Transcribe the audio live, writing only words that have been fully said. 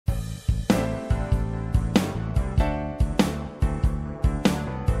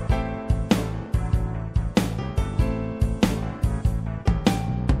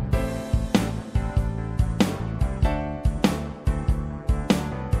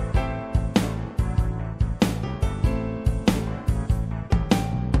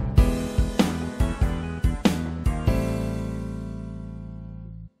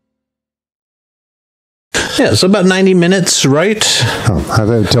Yeah, so about 90 minutes, right?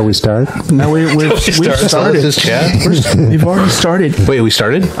 Until we start. No, we've started. We've already started. Wait, we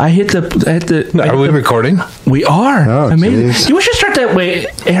started? I hit the. Are we recording? We are. Oh, amazing. We should start that way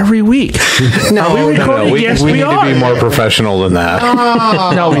every week. No, we recording? We, Yes, we we need are. to be more professional than that.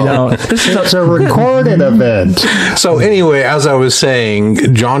 No, we don't. It's a recorded event. So anyway, as I was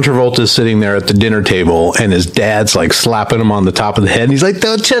saying, John Travolta's sitting there at the dinner table, and his dad's like slapping him on the top of the head. And he's like,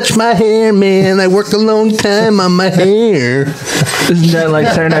 "Don't touch my hair, man. I worked a long time on my hair." Isn't that like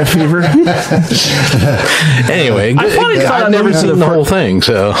Saturday Night Fever? Anyway, I finally thought I've never movie for seen the whole thing,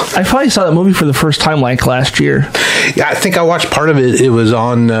 so I finally saw that movie for the first time like last year. yeah, I think I watched part of it. It was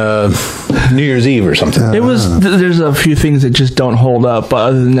on New Year's Eve or something. It was. There's a few things that just don't hold up, but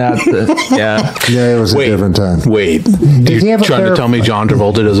other than that, yeah. Yeah, it was a different time. Wait, he you're have a trying to tell me John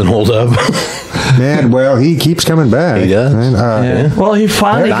Travolta doesn't hold up? Man, well, he keeps coming back. He does. Man, Yeah. Well, he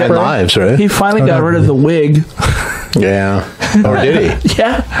finally Nine got Lives, right? He finally got rid of the wig. Yeah. Or did he?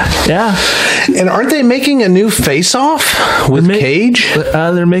 Yeah. And aren't they making a new Face Off with Cage?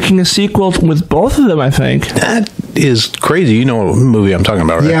 They're making a sequel with both of them, I think. That is crazy. You know what movie I'm talking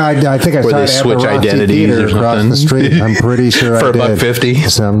about, right? Yeah, I think I Where saw they it at switch the Roxy identities Theater or across something. the street. I'm pretty sure For I did. $1.50?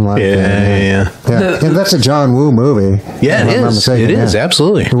 Something like that. Yeah. Yeah, that's a John Woo movie. Yeah, if I'm not mistaken, It is,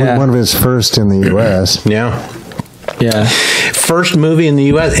 absolutely. Yeah. One of his first in the U.S. Yeah. Yeah. First movie in the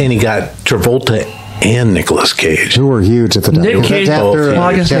U.S., and he got Travolta and Nicolas Cage. Who were huge at the time. Nick Cage. That's after- Well,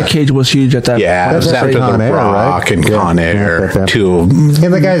 I guess Nick Cage was huge at that. Yeah, it point. was That's after Con The Air, Rock right? and Yeah. Con Air, Yeah, two of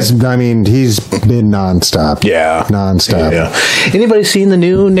And the guy's, I mean, he's been nonstop. Yeah. Nonstop. Yeah. Anybody seen the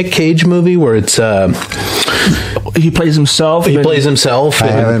new Nick Cage movie where it's He plays himself. he plays himself? I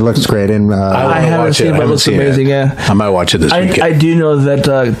haven't. It looks great. And I haven't seen it, but it looks amazing, yeah. I might watch it this weekend. I do know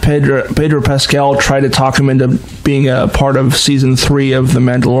that Pedro Pascal tried to talk him into being a part of season 3 of The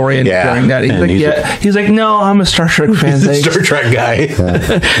Mandalorian. Yeah. During that, he's like, no, I'm a Star Trek fan. Thanks. Star Trek guy.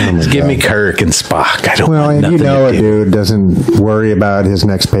 Give me Kirk and Spock. I don't well, want and nothing you know, to a do. dude doesn't worry about his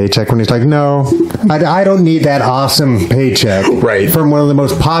next paycheck when he's like, no, I don't need that awesome paycheck Right. from one of the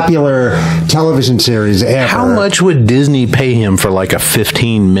most popular television series ever. How much would Disney pay him for like a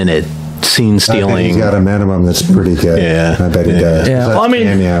 15-minute scene I think stealing? he's got a minimum that's pretty good. Yeah. I bet he does. Yeah. Well, I mean,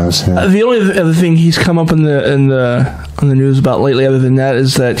 cameos. Yeah. the only other thing he's come up on the news about lately, other than that,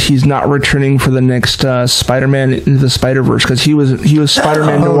 is that he's not returning for the next Spider-Man into the Spider-Verse because he was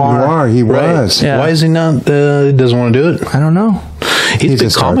Spider-Man Noir. He Right. was. Yeah. Why is he not? Doesn't want to do it. I don't know. He's a a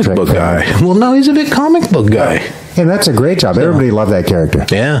big Star comic Trek book fan. guy. Well, no, he's a big comic book guy. And that's a great job. Everybody loved that character.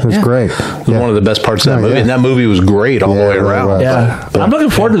 Yeah. It was Yeah. great. It was one of the best parts of that movie, yeah. and that movie was great all the Yeah, way it really around. was. Yeah, I'm looking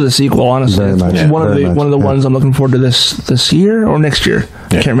forward to the sequel. Honestly, Very much. It's one of Very the much. one of the Yeah. ones I'm looking forward to this year or next year.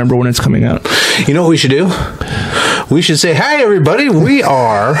 I can't remember when it's coming out. You know what we should do? We should say, "Hi, everybody! We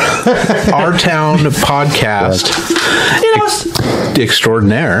are Our Town Podcast You know, it's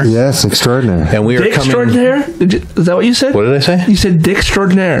Extraordinaire, Yes, extraordinary. and we are Dick coming." Extraordinaire. Is that what you said? What did I say? You said Dick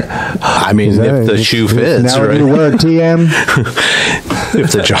Extraordinaire. I mean, if the shoe fits, now right? you word TM.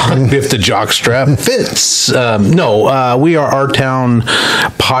 if the jock strap fits. We are Our Town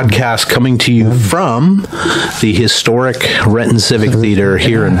Podcast, coming to you from the historic Renton Civic Theater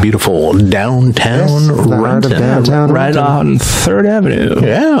here in beautiful downtown Yes, the heart of Renton. downtown Right Renton. on 3rd Avenue.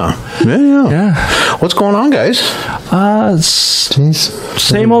 Yeah. Yeah. What's going on, guys? It's Jeez.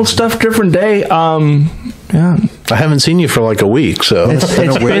 same old stuff, different day. Yeah. I haven't seen you for like a week, so It's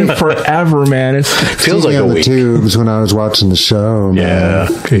been forever, man. It's feels like Seeing a on the week. tubes when I was watching the show. Man.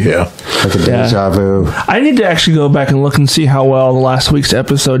 Yeah. Like a deja vu. I need to actually go back and look and see how well the last week's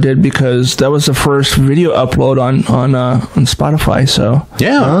episode did because that was the first video upload on Spotify. So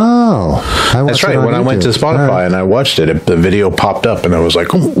Yeah. Oh. I That's watched it right. on When I went to YouTube. Spotify All right. and I watched it, the video popped up, and I was like,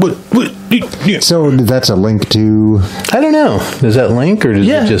 "Oh, what? So that's a link to. I don't know. Does that link, or does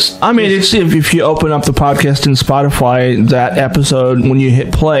yeah, it just? I mean, it's, if you open up the podcast in Spotify, that episode when you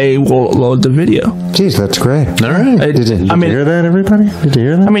hit play will load the video. Geez, that's great. All right. Did you I mean, hear that, everybody? Did you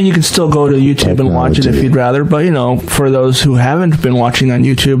hear that? I mean, you can still go to YouTube and watch it if Technology. you'd rather, but you know, for those who haven't been watching on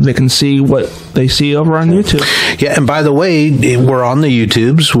YouTube, they can see what they see over on YouTube. Yeah, and by the way, we're on the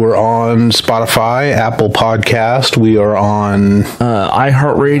YouTubes. We're on Spotify, Apple Podcast. We are on.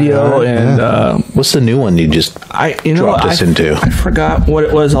 iHeartRadio and What's the new one you just dropped us into? I forgot what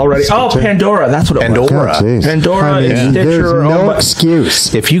it was already. Oh, Pandora. That's what it was. Pandora. Oh, geez. Pandora and There's Stitcher. no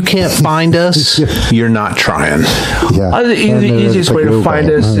excuse. If you can't find us, you're not trying. Yeah. The And there's easiest like way to Google. find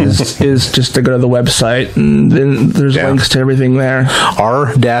us is just to go to the website, and then there's Yeah. links to everything there.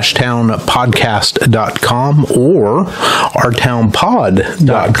 our-townpodcast.com or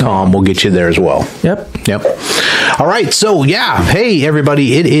ourtownpod.com will get you there as well. Yep. Yep. All right. So, yeah. Hey,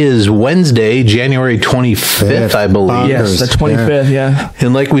 everybody. It is Wednesday, January 25th, I believe. Yes, the 25th, yeah.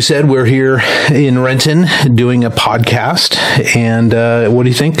 And like we said, we're here in Renton doing a podcast. And what do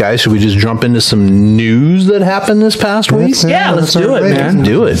you think, guys? Should we just jump into some news that happened this past week? Yeah, let's do it, man.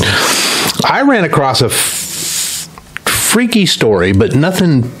 Do it. I ran across a freaky story, but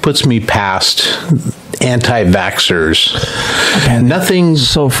nothing puts me past anti-vaxxers. Man, nothing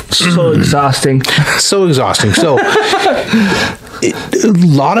so exhausting. So exhausting. So a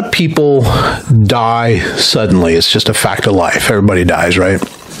lot of people die suddenly. It's just a fact of life. Everybody dies, right?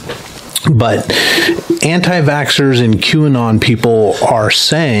 But anti-vaxxers and QAnon people are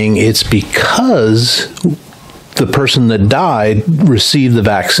saying it's because the person that died received the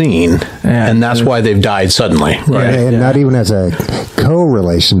vaccine, and that's why they've died suddenly. Right? And not even as a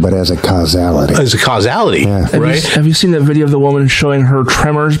correlation, but as a causality. As a causality, right? Have you seen that video of the woman showing her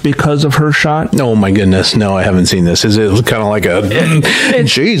tremors because of her shot? Oh my goodness, no, I haven't seen this. Is it kind of like a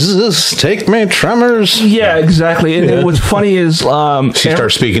Jesus, take me tremors? Yeah, exactly. And what's funny is she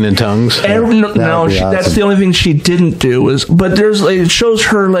starts speaking in tongues. That's the only thing she didn't do. But it shows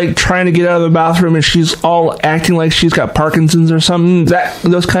her like trying to get out of the bathroom, and she's all acting like she's got Parkinson's or something.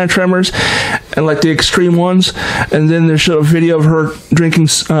 Those kind of tremors, and like the extreme ones. And then there's a video of her drinking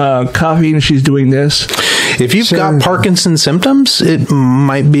coffee, and she's doing this. If you've got Parkinson's symptoms, it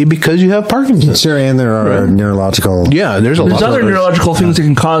might be because you have Parkinson's. Sure, and there are neurological. Yeah, there's other neurological things that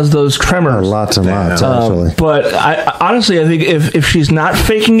can cause those tremors. Lots and lots, actually. But honestly, I think if she's not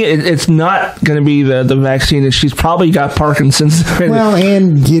faking it, it's not going to be the vaccine. She's probably got Parkinson's. Well,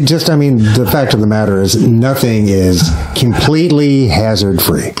 and the fact of the matter is nothing is completely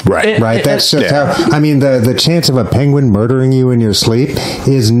hazard-free. Right? That's just how, the chance of a penguin murdering you in your sleep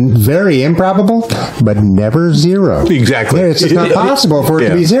is very improbable, but never zero. Exactly. It's just not possible for it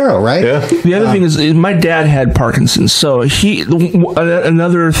to be zero, right? Yeah. The other thing is my dad had Parkinson's, so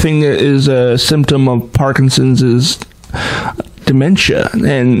another thing that is a symptom of Parkinson's is dementia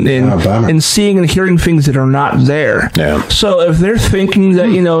and seeing and hearing things that are not there. Yeah. So if they're thinking that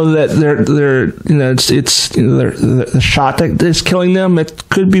it's the shot that is killing them, it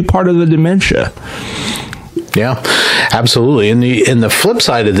could be part of the dementia. Yeah, absolutely. And the flip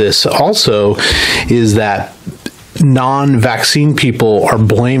side of this also is that non-vaccine people are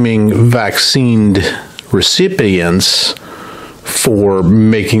blaming vaccinated recipients for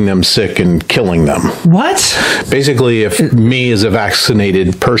making them sick and killing them. What? Basically, if me as a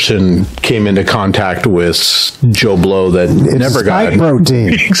vaccinated person came into contact with Joe Blow that never got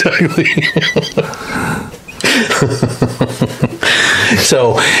protein. Exactly.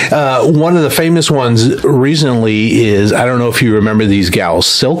 So, one of the famous ones recently is, I don't know if you remember these gals,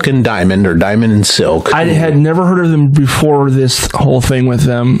 Silk and Diamond, or Diamond and Silk. I had never heard of them before this whole thing with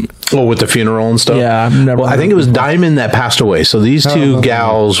them. Oh, with the funeral and stuff? Yeah, I've never. Well, I think it was Diamond that passed away. So these two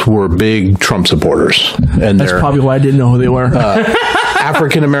gals were big Trump supporters. And that's probably why I didn't know who they were.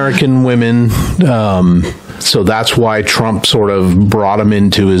 African-American women. So that's why Trump sort of brought them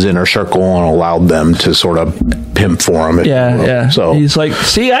into his inner circle and allowed them to sort of pimp for him. Yeah. So he's like,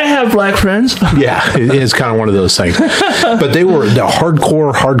 see, I have black friends. Yeah, it's kind of one of those things. But they were the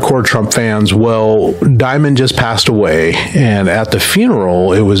hardcore Trump fans. Well, Diamond just passed away, and at the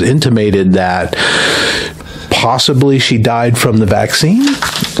funeral, it was intimated that possibly she died from the vaccine,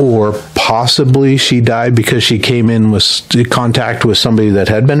 or possibly she died because she came in with contact with somebody that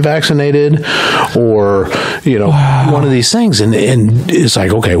had been vaccinated, or one of these things. And it's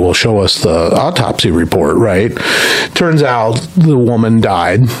like, okay, well, show us the autopsy report, right? Turns out the woman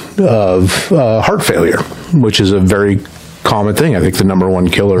died of heart failure, which is a very common thing. I think the number one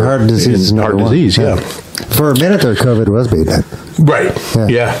killer heart disease. Yeah. For a minute there, COVID was beaten. Right.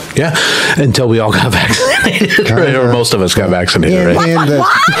 Yeah. Until we all got vaccinated, right? Or most of us got vaccinated, right? And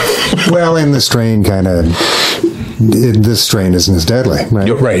the strain this strain isn't as deadly,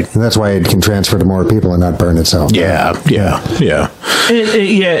 right? Right. And that's why it can transfer to more people and not burn itself. Yeah.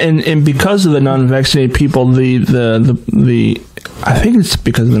 And because of the non-vaccinated people, the I think it's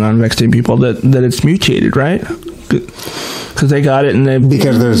because of the non-vaccinated people that it's mutated, right? Because they got it and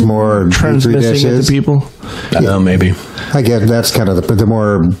because there's more transmitting it to people. Maybe. I guess that's kind of the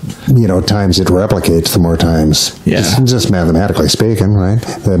more times it replicates, the more times. Yeah. Just mathematically speaking, right?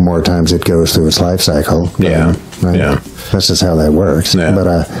 The more times it goes through its life cycle. Yeah. Right? Yeah. That's just how that works. Yeah. But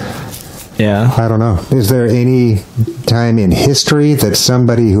I don't know. Is there any time in history that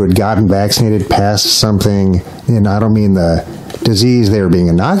somebody who had gotten vaccinated passed something? And I don't mean the disease they were being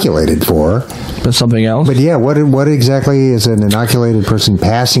inoculated for. But something else. But yeah, what exactly is an inoculated person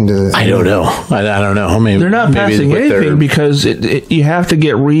passing to? I don't know. I don't know. I mean, they're not passing anything because you have to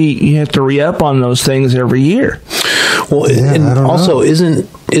get re-up on those things every year. Well, and also isn't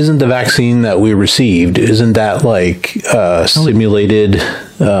the vaccine that we received, isn't that like simulated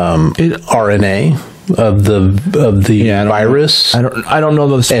RNA of the virus? I don't know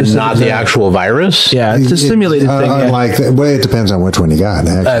those specifics. And not the actual virus? Yeah, it's a simulated thing. Unlike it depends on which one you got.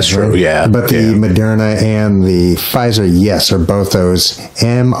 Actually, that's true, yeah. But the Moderna and the Pfizer, yes, are both those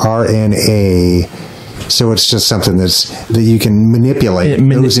mRNA. So it's just something that you can manipulate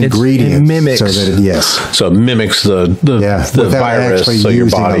those ingredients. It mimics. So that So it mimics the virus. Actually so your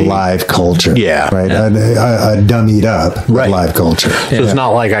using body, a live culture. Yeah. Right. A dummied up live culture. So it's not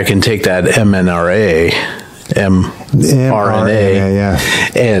like I can take that mRNA,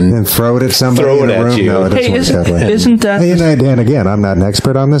 and throw it at somebody in the room. You. No, hey, isn't that? And again, I'm not an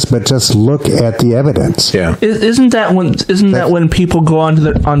expert on this, but just look at the evidence. Yeah. Isn't that when people go onto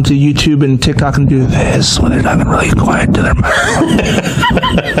YouTube and TikTok and do this when they're talking really quiet to their microphone?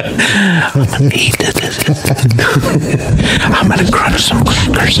 I'm gonna crunch some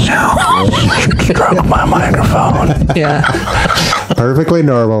crackers now. Stroke my microphone. Yeah. Perfectly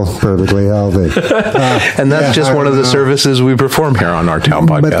normal. Perfectly healthy. And that's just one of the services we perform here on our town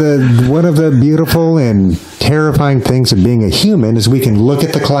podcast. But one of the beautiful and terrifying things of being a human is we can look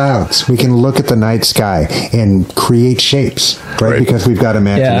at the clouds, we can look at the night sky and create shapes, right? Because we've got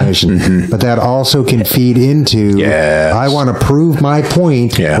imagination. Yeah. Mm-hmm. But that also can feed into, I want to prove my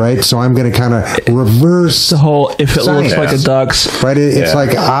point, right? So I'm going to kind of reverse the whole, if it looks like a duck's. Right? It's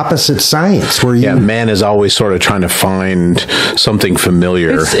like opposite science. Where man is always sort of trying to find something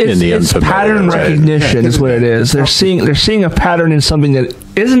familiar in the unfamiliar. It's pattern recognition is what it is. They're seeing a pattern in something that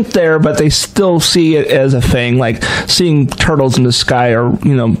isn't there, but they still see it as a thing, like seeing turtles in the sky or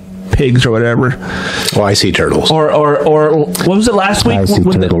pigs or whatever. Oh, I see turtles. Or what was it last week? I see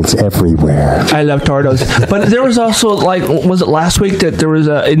turtles everywhere. I love turtles. But there was also was it last week that there was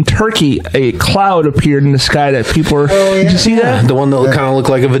in Turkey a cloud appeared in the sky that people were. Did you see that? The one that kind of looked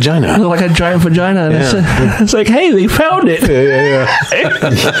like a vagina. Like a giant vagina. And it's like, hey, they found it. They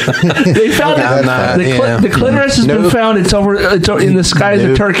found it. The clitoris has been found. It's over in the skies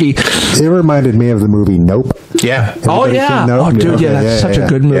of Turkey. It reminded me of the movie Nope. Yeah. Everybody Nope? Oh, dude, that's such a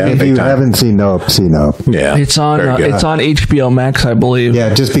good movie. If you haven't seen Nope, see Nope. Yeah, it's on HBO Max, I believe.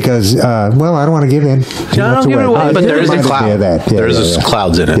 Yeah, just because. I don't want to give in. No, don't give it away. But there's a cloud. There's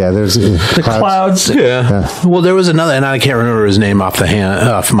clouds in it. Yeah, there's the clouds. Yeah. Well, there was another, and I can't remember his name off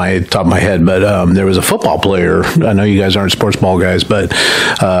my top of my head, but there was a football player. I know you guys aren't sports ball guys, but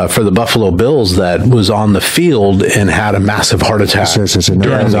for the Buffalo Bills that was on the field and had a massive heart attack during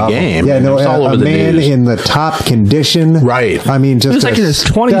the game. Yeah, no, all over a the man news. In the top condition. Right. I mean, just he was like in his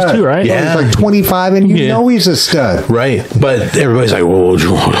 20s too, right? Yeah, he's like 25, and you know he's a stud. Right. But everybody's like, well,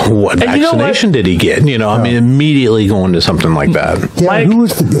 what vaccination did he get? I mean, immediately going to something like that. Yeah, Mike,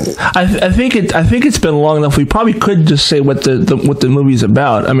 I think it's been long enough. We probably could just say what the movie's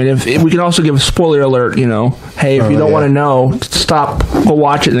about. I mean, if we can also give a spoiler alert. Hey, if you don't want to know, stop, go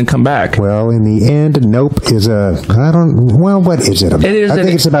watch it, and then come back. Well, in the end, Nope is what is it about? I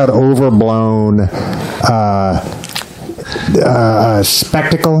think it's about overblown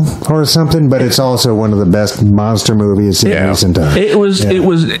spectacle or something, but it's also one of the best monster movies in recent times.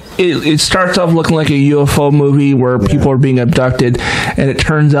 It starts off looking like a UFO movie where people are being abducted, and it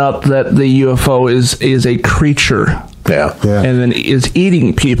turns out that the UFO is a creature. Yeah. And then is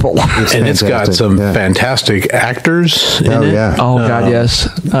eating people. It's got some fantastic actors in it. Yeah. Oh, God, yes.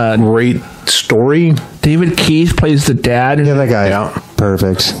 Great story. David Keith plays the dad. Yeah, that guy. Yeah.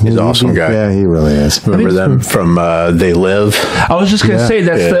 Perfect. He's an awesome guy. Yeah, he really is. Remember them from They Live? I was just going to say,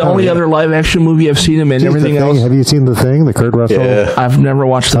 that's the only other live action movie I've seen him in. Everything else. Have you seen The Thing, the Kurt Russell? Yeah. I've never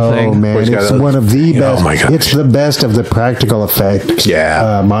watched The Thing. Oh, man. It's one of the best. Oh, my God. It's the best of the practical effects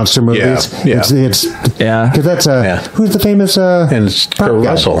monster movies. Yeah. It's because that's who's the famous and it's Kurt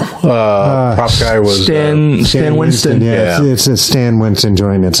Russell. Prop guy was Stan Winston. Yeah, it's a Stan Winston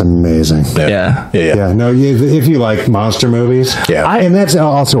joint. It's amazing. Yeah. No, if you like monster movies, and that's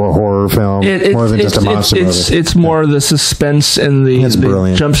also a horror film, more than just a monster movie. It's more the suspense and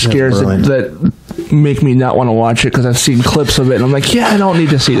the jump scares that make me not want to watch it because I've seen clips of it and I'm like, I don't need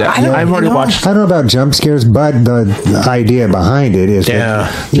to see that. I've already watched. I don't know about jump scares, but the idea behind it is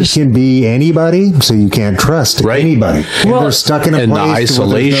that it can be anybody, so you can't trust anybody. Well, they're stuck in a place. And the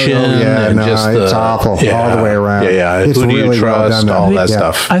isolation. It's awful all the way around. It's who do you trust? All that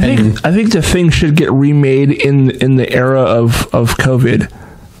stuff. I think The Thing should get remade in the era of COVID.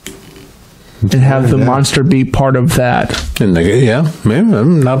 and have the monster be part of that.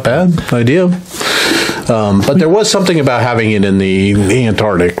 And not bad idea. But there was something about having it in the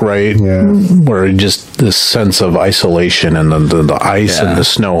Antarctic, right? Yeah. Where just this sense of isolation and the ice and the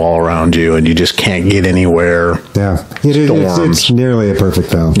snow all around you, and you just can't get anywhere. Yeah, it's nearly a perfect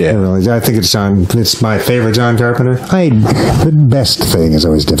film. Yeah, really. I think it's my favorite John Carpenter. The best thing is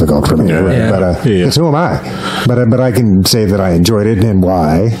always difficult for me, but it's who am I? But I can say that I enjoyed it and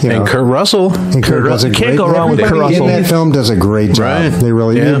why. And Kurt Russell. And Kurt does a great. Can't go wrong with Kurt Russell. That film does a great job. Right. They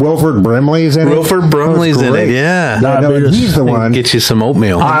really. Wilford Brimley's in it. Wilford Brimley's in it. Yeah, he's the one. Get you some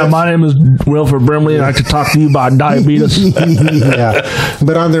oatmeal. Hi, my name is Wilford Brimley, and I could talk to you about diabetes. Yeah,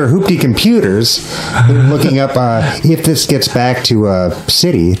 but on their hoopty computers, they're looking up if this gets back to a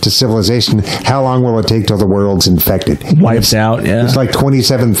city, to civilization, how long will it take till the world's infected? Wipes out, yeah. It's like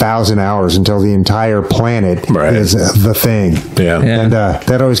 27,000 hours until the entire planet is the thing. Yeah. And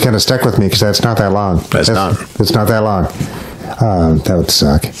that always kind of stuck with me because that's not that long. It's not that long. That would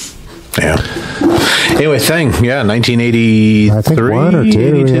suck. Yeah. Anyway, Thing. Yeah, 1983. I think 1 or 2.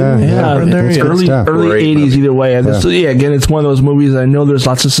 82. Yeah. It's early 80s either way. And again, it's one of those movies I know there's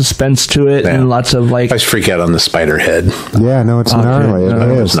lots of suspense to it and lots of like. I just freak out on the spider head. Yeah, no, it's gnarly.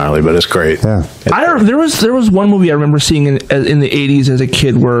 It's gnarly, but it's great. Yeah. There was one movie I remember seeing in the 80s as a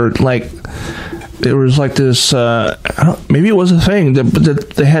kid where like. It was like this, maybe it was a thing,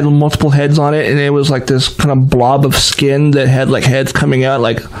 that they had multiple heads on it, and it was like this kind of blob of skin that had like heads coming out,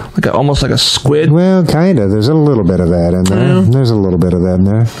 almost like a squid. Well, kind of. There's a little bit of that in there. Yeah. There's a little bit of that in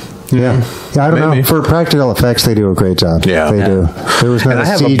there. Yeah, I don't know. For practical effects, they do a great job. Yeah, they do. There was not a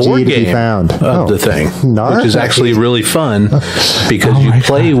CG to be found of the Thing, which is actually really fun because you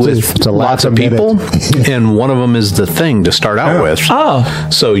play with lots of people, and one of them is the Thing to start out with. Oh,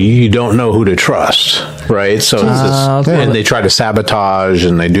 so you don't know who to trust, right? So it's and they try to sabotage,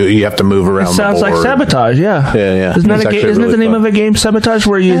 and you have to move around. It sounds the board. like Sabotage, yeah. Isn't that a game? Isn't it the name of a game, Sabotage?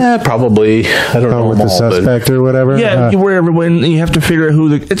 Where you probably I don't know with the suspect or whatever. Yeah, where everyone you have to figure out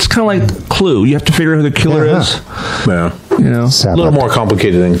who it's kind of like Clue. You have to figure out who the killer is. Yeah. A little more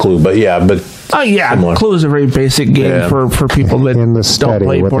complicated than Clue, but similar. Clue is a very basic game for people that don't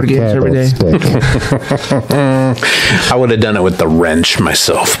play board games every day. I would have done it with the wrench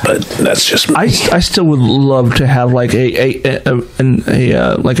myself, but that's just me. I still would love to have like a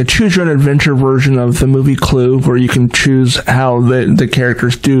choose your own adventure version of the movie Clue, where you can choose how the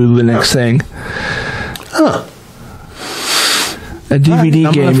characters do the next thing. Huh. A DVD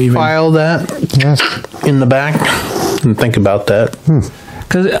I'm game. Gonna even file that in the back and think about that.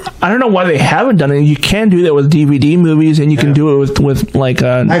 Because I don't know why they haven't done it. You can do that with DVD movies, and you can do it with like.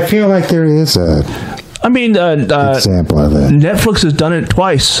 I feel like there is a. I mean, example of it. Netflix has done it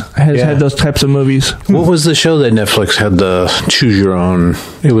twice. Has had those types of movies. What was the show that Netflix had the choose your own?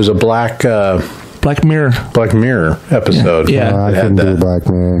 It was a Black Mirror episode. Yeah, I couldn't do Black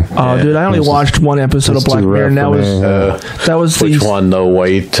Mirror. Oh, dude, I only watched one episode of Black Mirror, and that was which one? The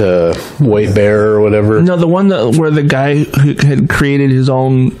White Bear or whatever? No, the one where the guy who had created his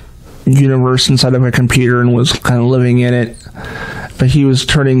own universe inside of a computer and was kind of living in it. But he was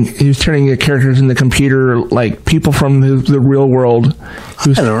turning the characters in the computer like people from the real world.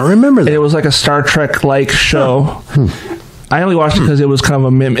 I don't remember that. And it was like a Star Trek like show. I only watched it because it was kind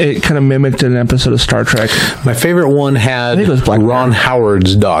of it kind of mimicked an episode of Star Trek. My favorite one had Ron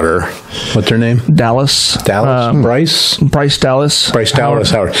Howard's daughter. What's her name? Dallas. Bryce Dallas. Bryce Dallas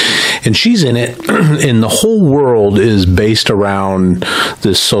Howard. And she's in it, and the whole world is based around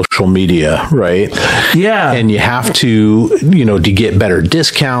this social media, right? Yeah. And you have to, to get better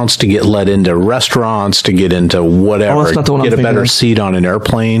discounts, to get let into restaurants, to get into whatever, get a better seat on an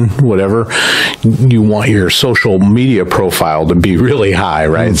airplane, whatever. You want your social media profile to be really high,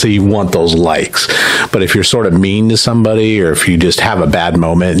 right? So you want those likes. But if you're sort of mean to somebody, or if you just have a bad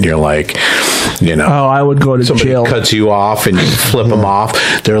moment and you're like, I would go to jail. Cuts you off and you flip them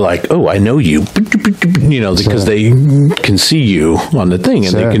off. They're like, oh, I know you, because they can see you on the thing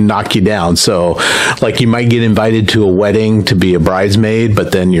and they can knock you down. So like you might get invited to a wedding to be a bridesmaid,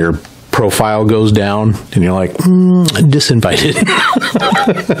 but then your profile goes down and you're like disinvited.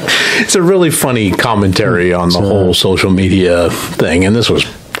 It's a really funny commentary on the whole social media thing, and this was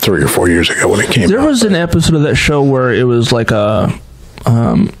 3 or 4 years ago when it came out. There was an episode of that show where it was like a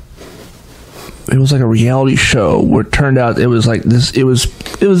reality show where it turned out it was like this. It was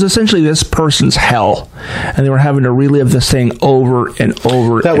essentially this person's hell, and they were having to relive this thing over and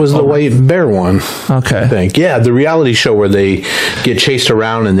over. That was the White Bear one. Okay. I think. Yeah, the reality show where they get chased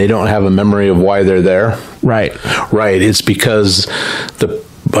around and they don't have a memory of why they're there. Right. It's because the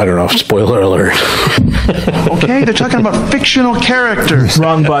I don't know, spoiler alert. Okay, they're talking about fictional characters.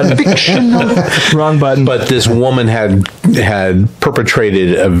 Wrong button. Fictional. Wrong button. But this woman had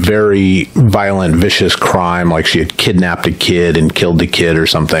perpetrated a very violent, vicious crime, like she had kidnapped a kid and killed the kid or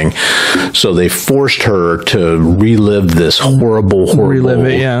something. So they forced her to relive this horrible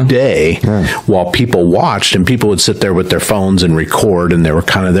day while people watched, and people would sit there with their phones and record, and they were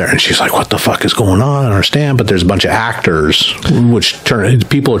kind of there. And she's like, what the fuck is going on? I don't understand. But there's a bunch of actors,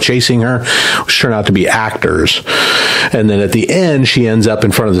 people are chasing her, which turn out to be actors. And then at the end, she ends up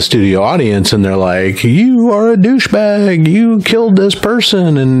in front of the studio audience, and they're like, you are a douchebag. You killed this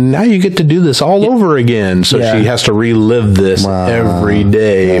person, and now you get to do this all over again. So she has to relive this every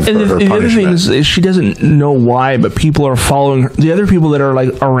day for her punishment. The other thing is she doesn't know why, but people are following her. The other people that are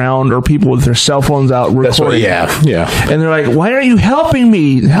like around are people with their cell phones out recording. And they're like, why aren't you helping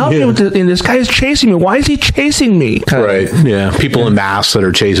me? Help me with this. And this guy's chasing me. Why is he chasing me? People in masks that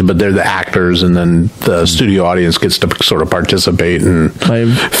are chasing, but they're the actors, and then the studio audience gets to sort of participate and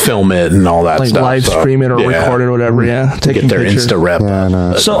film it and all that stuff. Live stream it or record it or whatever, Take their Insta rep.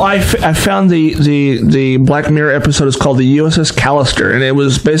 So I found the Black Mirror episode is called the USS Callister, and it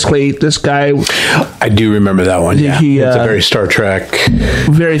was basically this guy. I do remember that one. It's a very Star Trek,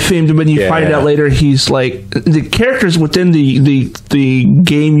 very themed. But you find out later he's like the characters within the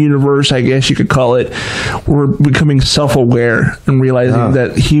game universe, I guess you could call it, were becoming self-aware and realizing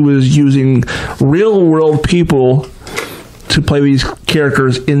that he was using real world people to play these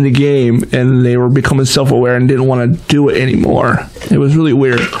characters in the game, and they were becoming self-aware and didn't want to do it anymore. It was really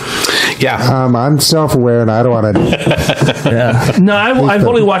weird. I'm self-aware and I don't want to. No, I've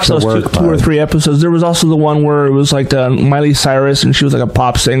only watched those two or three episodes. There was also the one where it was like the Miley Cyrus, and she was like a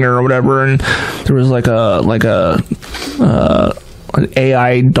pop singer or whatever, and there was like an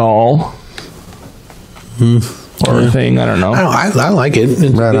AI doll. Or thing, I don't know. I like it. It's a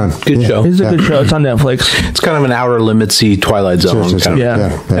good show. It's a good show. It's on Netflix. It's kind of an Outer Limits-y Twilight Zone kind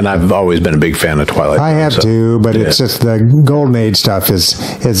of. And I've always been a big fan of Twilight Zone. I have too, but it's just the Golden Age stuff is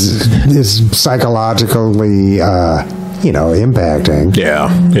psychologically impacting. Yeah,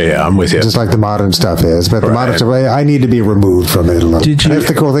 I'm with you. Just like the modern stuff is, but the modern stuff, I need to be removed from it a little. That's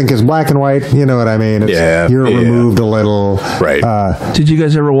the cool thing, because black and white, you know what I mean? You're removed a little. Right. Did you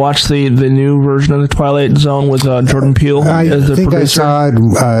guys ever watch the new version of the Twilight Zone with Jordan Peele as the producer? I saw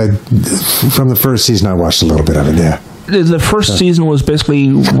it from the first season. I watched a little bit of it, The first season was basically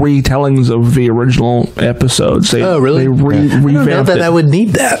retellings of the original episodes. Really? They revamped I don't know that I would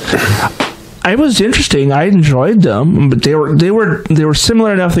need that. It was interesting. I enjoyed them, but they were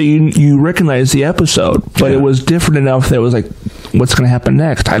similar enough that you recognize the episode, but it was different enough that it was like, what's going to happen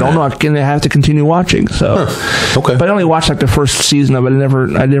next? I don't know. I'm going to have to continue watching. So, okay. But I only watched like the first season of it.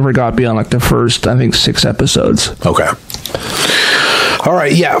 I never got beyond like the first, I think, 6 episodes. Okay. All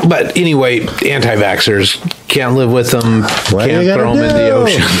right, but anyway, anti-vaxxers, can't live with them, can't throw them in the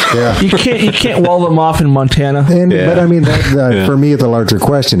ocean. You can't wall them off in Montana. But I mean, for me, the larger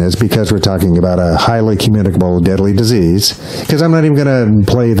question is, because we're talking about a highly communicable, deadly disease, because I'm not even going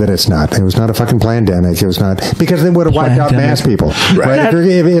to play that it's not. It was not a fucking pandemic. It was not, because they would have wiped out mass people. Right?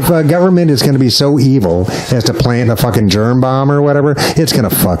 If a government is going to be so evil as to plant a fucking germ bomb or whatever, it's going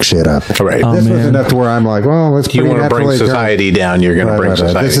to fuck shit up. Right. This was enough to where I'm like, well, let's you want to bring society down, you're going to bring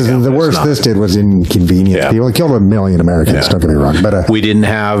society This is down. The worst this did was inconvenience people. It killed 1 million Americans, don't get me wrong. But we didn't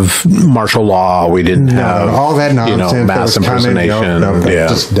have martial law. We didn't have all that nonsense. Mass impersonation.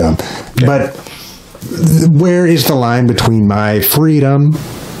 Just dumb. But where is the line between my freedom,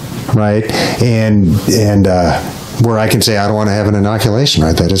 right, and where I can say I don't want to have an inoculation,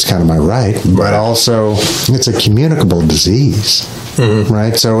 right? That is kind of my right. But also, it's a communicable disease. Mm-hmm.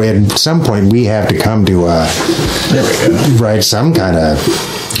 Right, so at some point we have to come to some kind of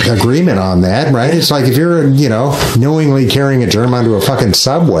agreement on that, right? It's like if you're, knowingly carrying a germ onto a fucking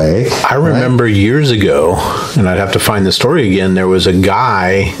subway. I remember years ago, and I'd have to find the story again, there was a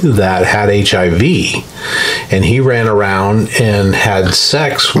guy that had HIV, and he ran around and had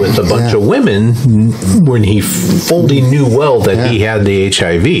sex with a bunch of women when he fully knew well that he had the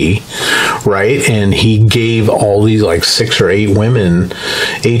HIV, right? And he gave all these 6 or 8 women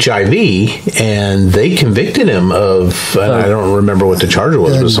HIV, and they convicted him of, and I don't remember what the charge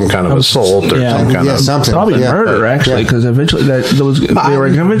was, but some kind of assault or some kind of something. Probably murder, actually, because eventually they were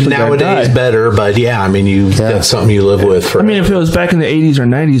eventually nowadays better, but that's something you live with. For if it was back in the 80s or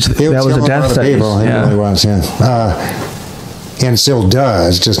 90s, that was a death sentence. It really was, and still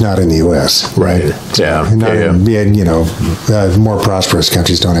does, just not in the U.S. Right. More prosperous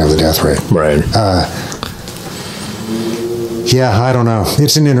countries don't have the death rate. Right. Yeah, I don't know.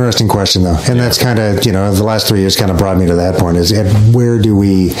 It's an interesting question, though. And that's kind of, the last 3 years kind of brought me to that point is where do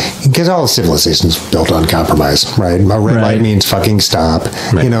we, because all civilization's built on compromise, right? A red light means fucking stop,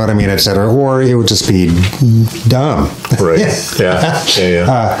 you know what I mean, et cetera. Or it would just be dumb. Right.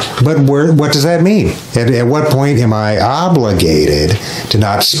 But what does that mean? At what point am I obligated to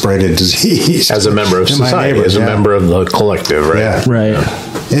not spread a disease? As a member of society, as a member of the collective, right? Yeah. Right.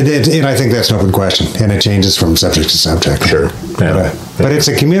 And I think that's an open question, and it changes from subject to subject. Sure. Yeah. But it's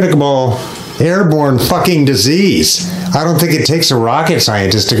a communicable, airborne fucking disease. I don't think it takes a rocket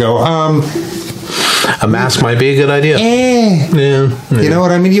scientist to go, a mask might be a good idea. You know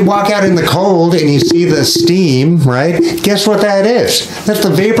what I mean? You walk out in the cold and you see the steam, right? Guess what that is? That's the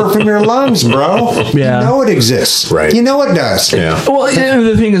vapor from your lungs, bro. Yeah. You know it exists. Right. You know it does. Yeah. Well,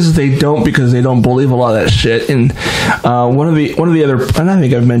 the thing is they don't, because they don't believe a lot of that shit. And one of the other, and I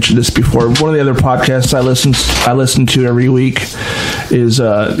think I've mentioned this before, one of the other podcasts I listen to every week is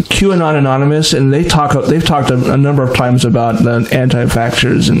QAnon Anonymous, and they've talked a number of times about the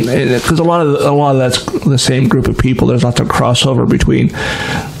anti-vaxxers, and because a lot of that's the same group of people. There's lots of crossover between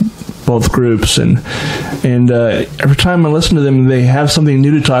both groups, and every time I listen to them, they have something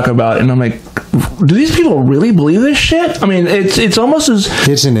new to talk about, and I'm like, do these people really believe this shit? I mean, it's almost as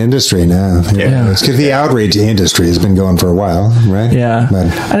it's an industry now. Yeah, it's because the outrage industry has been going for a while, right? Yeah, but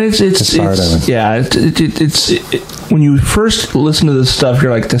and it's part of it. Yeah, it's when you first listen to this stuff,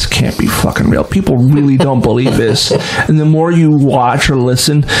 you're like, this can't be fucking real. People really don't believe this. And the more you watch or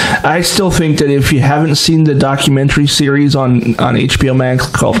listen, I still think that if you haven't seen the documentary series on HBO Max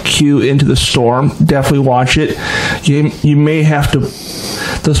called Q Into the Storm, definitely watch it. You may have to.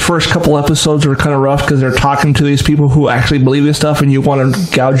 Those first couple episodes are kind of rough because they're talking to these people who actually believe this stuff, and you want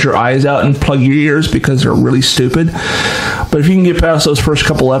to gouge your eyes out and plug your ears because they're really stupid. But if you can get past those first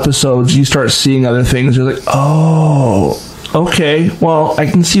couple episodes, you start seeing other things. You're like, oh, okay, well, I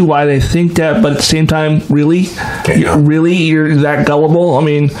can see why they think that, but at the same time, really? Really? You're that gullible? I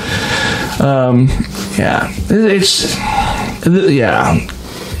mean,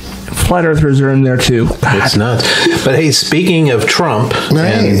 flat earthers are in there too. God. It's nuts. But hey, speaking of Trump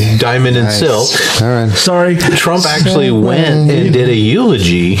and Diamond and Silk, all right. Sorry, Trump actually went and did a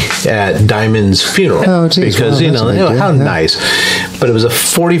eulogy at Diamond's funeral. Oh, geez, because how nice. But it was a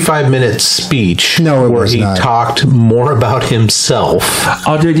 45-minute speech where he talked more about himself.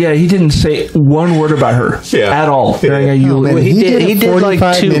 Oh, dude, yeah, he didn't say one word about her at all during a eulogy. He did like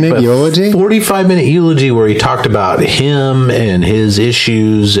 45-minute eulogy. 45-minute eulogy where he talked about him and his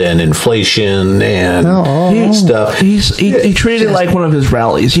issues and inflation and stuff. He treated it like one of his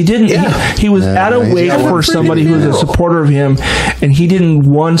rallies. He didn't. He was at a wake for somebody who was a supporter of him, and he didn't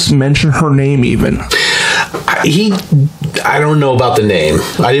once mention her name even. I don't know about the name.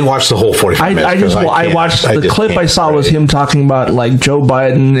 I didn't watch the whole 45 minutes. I watched the clip I saw was him talking about like Joe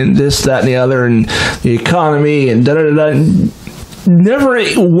Biden and this, that, and the other, and the economy and da da da. Never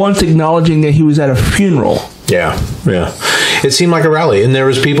once acknowledging that he was at a funeral. Yeah. It seemed like a rally, and there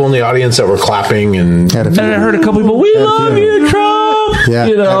was people in the audience that were clapping, and I heard a couple people, "We love you, Trump." Yeah,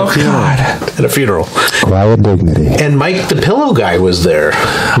 at a funeral. Quiet dignity. And Mike the Pillow Guy was there.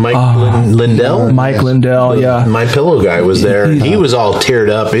 Lindell? Mike Lindell, yeah. My Pillow Guy was there. He was all teared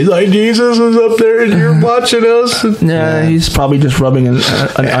up. He's like, Jesus is up there and you're watching us. Yeah, he's probably just rubbing an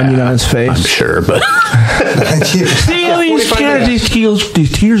onion on his face. I'm sure, but...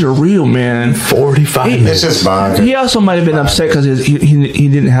 These tears are real, man. 45 minutes. It's just bonkers. He also might have been upset because he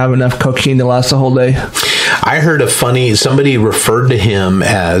didn't have enough cocaine to last the whole day. I heard somebody referred to him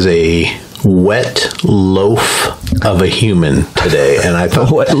as a wet loaf of a human today, and I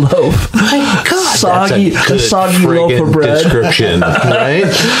thought, wet loaf, my God, soggy loaf of bread description, right?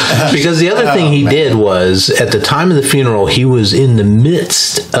 Because the other thing he did was, at the time of the funeral, he was in the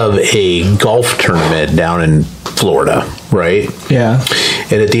midst of a golf tournament down in Florida, right? Yeah.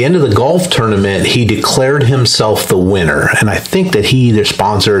 And at the end of the golf tournament, he declared himself the winner. And I think that he either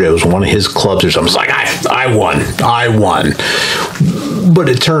sponsored, it was one of his clubs or something. It's like, I won. But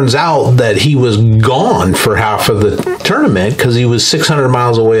it turns out that he was gone for half of the tournament because he was 600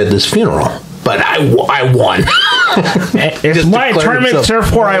 miles away at this funeral. But I won. It's my tournament,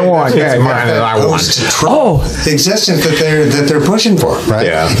 therefore I won. Yeah, I won. The existence that they're pushing for, right?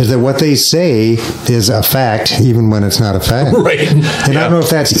 Yeah. Is that what they say is a fact, even when it's not a fact. Right. And I don't know if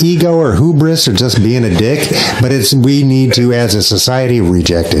that's ego or hubris or just being a dick, but we need to, as a society,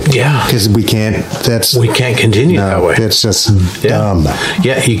 reject it. Yeah. Because we can't continue that way. It's just dumb.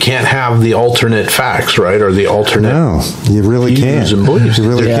 Yeah, you can't have the alternate facts, right? Or the alternate you really can't. views and beliefs. You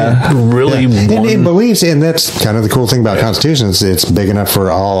really can't. Really And beliefs, and that's kind of the cool thing about constitutions. It's big enough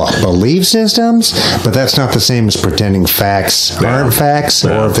for all belief systems, but that's not the same as pretending facts aren't facts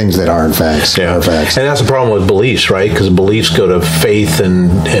or things that aren't facts are facts. And that's the problem with beliefs, right? Because beliefs go to faith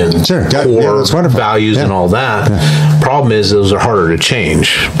and core values and all that. Problem is, those are harder to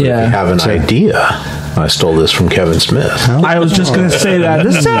change. But if you have an idea. I stole this from Kevin Smith. I was just going to say that.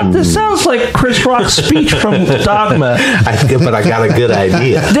 This sounds like Chris Rock's speech from Dogma. But I got a good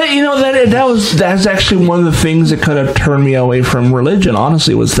idea. That's actually one of the things that kind of turned me away from religion,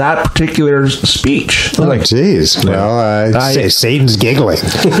 honestly, was that particular speech. Like, geez. Well, Satan's giggling.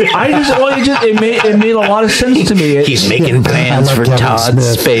 It made a lot of sense to me. He's making plans for Todd's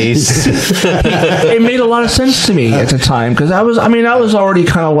space. It made a lot of sense to me at the time, because I was already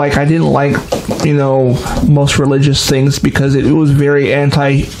kind of like, I didn't like, most religious things because it was very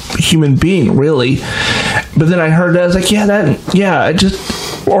anti-human being, really. But then I heard that, I was like,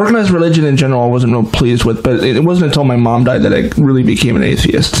 organized religion in general I wasn't real pleased with, but it wasn't until my mom died that I really became an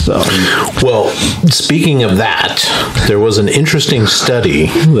atheist. So, well, speaking of that, there was an interesting study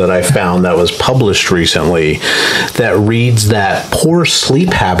that I found that was published recently that reads that poor sleep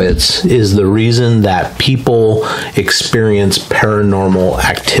habits is the reason that people experience paranormal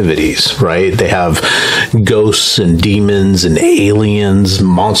activities, right? They have ghosts and demons and aliens,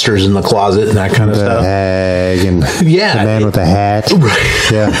 monsters in the closet and that kind of stuff. Hag and the man with the hat.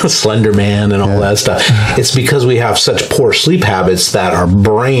 Right. Yeah. Slender Man and all that stuff. It's because we have such poor sleep habits that our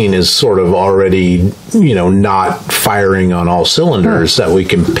brain is sort of already, not firing on all cylinders, that we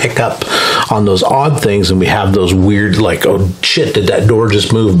can pick up on those odd things, and we have those weird, like, oh shit, did that door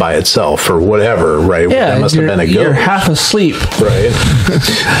just move by itself or whatever, right? Yeah, that must have been a ghost. You're half asleep. Right.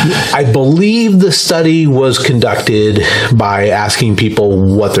 I believe the study was conducted by asking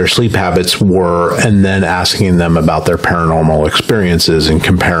people what their sleep habits were and then asking them about their paranormal experiences and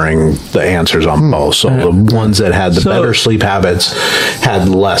comparing the answers on both. So the ones that had the better sleep habits had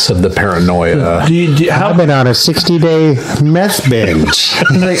less of the paranoia. I've been on a 60-day meth binge.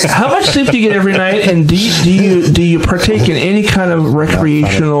 Like, how much sleep do you get every night, and do you partake in any kind of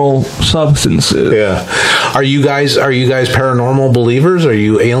recreational substances? Yeah. Are you guys paranormal believers? Are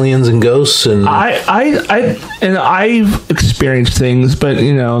you aliens and ghosts? And I've experienced things, but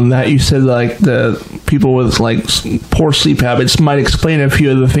that you said, like, the people with like poor sleep habits might explain a few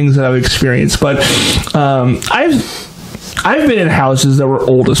of the things that I've experienced, but I've been in houses that were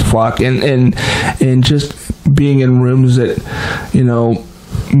old as fuck, and just being in rooms that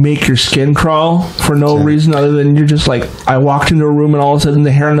make your skin crawl for no reason other than you're just like, I walked into a room and all of a sudden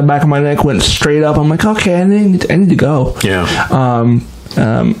the hair on the back of my neck went straight up. I'm like, okay, I need to go. Yeah.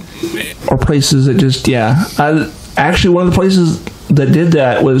 Or places that just actually one of the places that did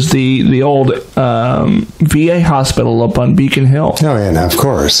that was the old VA hospital up on Beacon Hill. Oh, yeah, no, of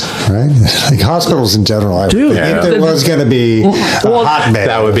course, right? Like hospitals in general, if there was going to be a hotbed,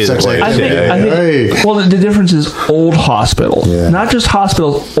 that would be the place. I think, well, the difference is old hospital, not just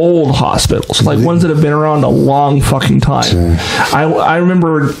hospitals, old hospitals, like ones that have been around a long fucking time. Sure. I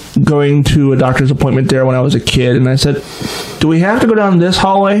remember going to a doctor's appointment there when I was a kid, and I said, do we have to go down this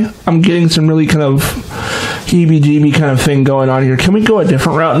hallway? I'm getting some really kind of heebie-jeebie kind of thing going on here. Can we go a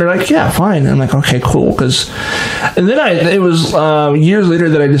different route? And they're like, yeah, fine. And I'm like, okay, cool. And then it was years later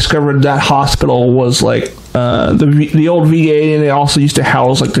that I discovered that hospital was like the old VA, and they also used to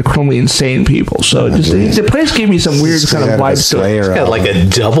house like the criminally insane people. So the place gave me some weird kind of vibes to it. It's got like a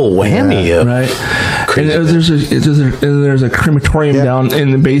double whammy, right? And there's a crematorium down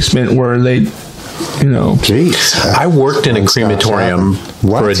in the basement where they. Jeez. I worked in a crematorium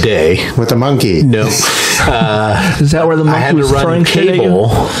for a day with a monkey. No, is that where the monkey I had to run cable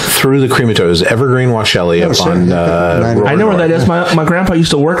through the crematorium. It was Evergreen Washeli up on. I know where that is. My grandpa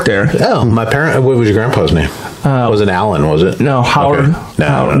used to work there. Oh, my parent. What was your grandpa's name? Was it Alan? Was it? No, Howard. Okay.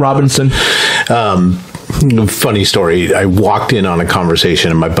 No. Robinson. Funny story. I walked in on a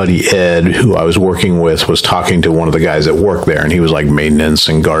conversation, and my buddy Ed, who I was working with, was talking to one of the guys that worked there, and he was like maintenance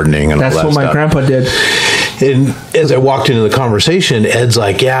and gardening and all that stuff. That's what my grandpa did. And as I walked into the conversation, Ed's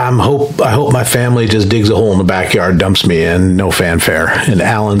like, yeah, I hope my family just digs a hole in the backyard, dumps me in, no fanfare. And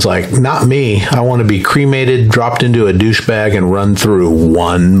Alan's like, not me. I want to be cremated, dropped into a douchebag, and run through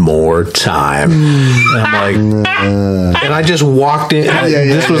one more time. And I'm like, and I just walked in.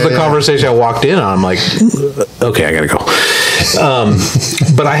 This was the conversation I walked in on. I'm like, okay, I gotta go.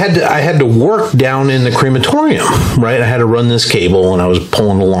 But I had to work down in the crematorium, right? I had to run this cable, and I was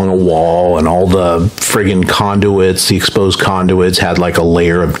pulling along a wall, and all the friggin' conduits, the exposed conduits, had like a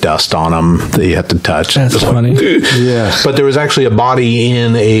layer of dust on them that you had to touch. That's funny. Yeah. But there was actually a body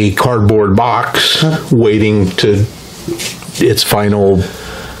in a cardboard box waiting to its final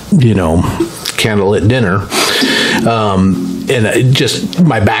candlelit dinner. And just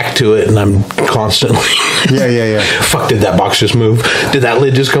my back to it, and I'm constantly, fuck, did that box just move? Did that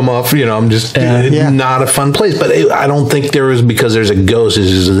lid just come off? I'm just not a fun place. But I don't think there is, because there's a ghost.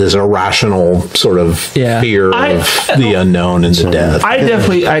 It's just this irrational sort of fear of the unknown and the death. I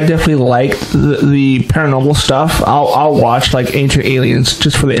definitely like the paranormal stuff. I'll watch like Ancient Aliens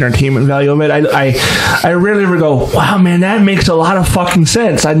just for the entertainment value of it. I rarely ever go, wow, man, that makes a lot of fucking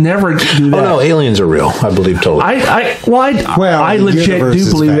sense. I'd never do that. Oh no, aliens are real. I believe totally. I legit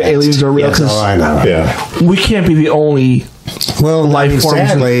do believe that aliens are real, because I know. Yeah, we can't be the only life forms.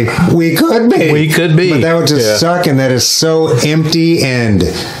 Sadly, we could be. We could be. But that would just suck, and that is so empty and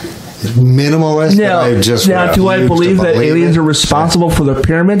minimalist. Now, do I believe that aliens are responsible for the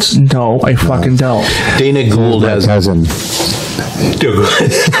pyramids? No, I fucking don't. Dana Gould has cousin.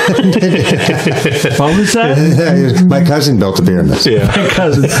 What was that? My cousin built the pyramids. Yeah, my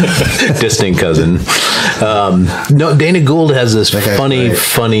cousin, distant cousin. No, Dana Gould has this funny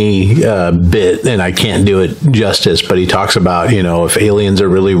bit, and I can't do it justice, but he talks about, if aliens are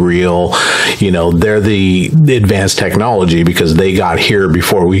really real, they're the advanced technology because they got here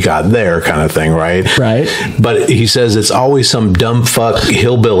before we got there, kind of thing, right? Right. But he says it's always some dumb fuck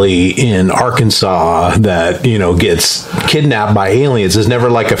hillbilly in Arkansas that, gets kidnapped by aliens. It's never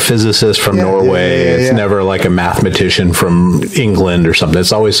like a physicist from Norway. It's never like a mathematician from England or something.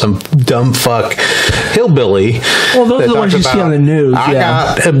 It's always some dumb fuck hillbilly. Well, those are the ones you see on the news. I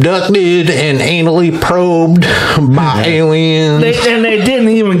got abducted and anally probed by aliens. And they didn't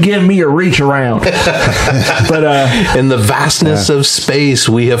even give me a reach around. But in the vastness of space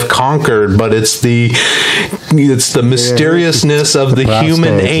we have conquered, but it's the mysteriousness of the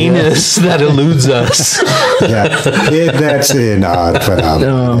human anus that eludes us. That's an odd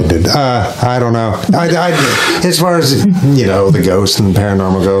phenomenon. I don't know. As far as the ghosts and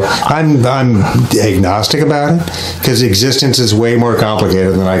paranormal go, I'm agnostic about it, because existence is way more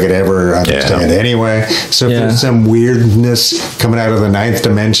complicated than I could ever understand anyway. So if there's some weirdness coming out of the ninth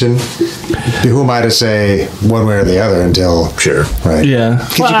dimension, who am I to say one way or the other until right? Yeah,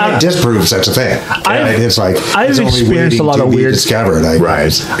 because you can't disprove such a thing. It's like I've experienced a lot of weird discovered.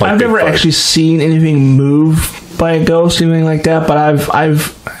 I've never actually seen anything move by a ghost, anything like that, but I've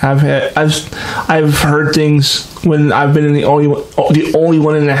heard things when I've been in the only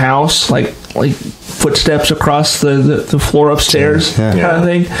one in the house, like footsteps across the floor upstairs, kind of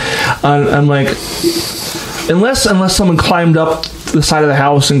thing. I'm like, unless someone climbed up the side of the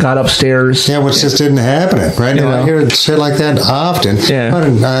house and got upstairs, which just didn't happen, right? I hear shit like that often. I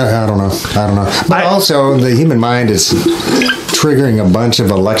don't know. But also, the human mind is triggering a bunch of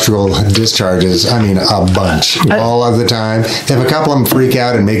electrical discharges. I mean, a bunch, all of the time. If a couple of them freak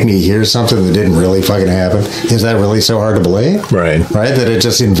out and make me hear something that didn't really fucking happen, is that really so hard to believe? Right. That it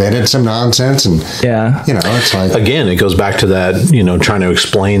just invented some nonsense, and it's like, again, it goes back to that, trying to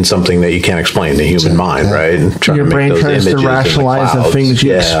explain something that you can't explain, the human mind, right? And your brain tries to rationalize the things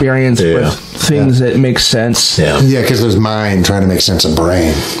you experience with things that make sense. Because there's mind trying to make sense of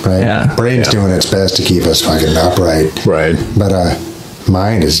brain, right? Brain's doing its best to keep us fucking upright, right? But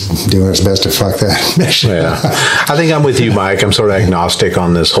mind is doing its best to fuck that. I think I'm with you, Mike. I'm sort of agnostic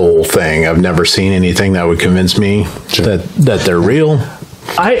on this whole thing. I've never seen anything that would convince me that they're real.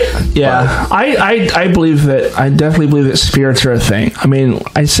 I believe that. I definitely believe that spirits are a thing. I mean,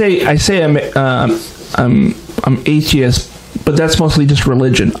 I say I'm atheist, but that's mostly just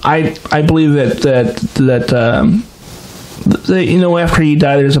religion. I believe that after you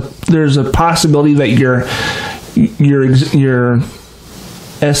die, there's a possibility that your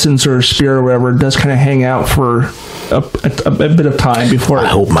essence or spirit or whatever does kind of hang out for a bit of time before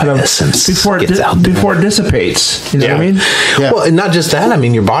essence before it dissipates. You know what I mean? Yeah. Well, and not just that. I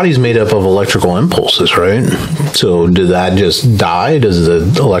mean, your body's made up of electrical impulses, right? So, did that just die? Does the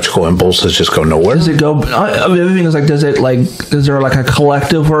electrical impulses just go nowhere? Does it go? The other thing is, is there like a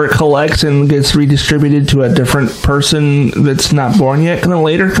collective where it collects and gets redistributed to a different person that's not born yet, kind of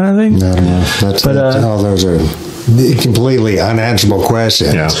later, kind of thing? I don't know. All those are completely unanswerable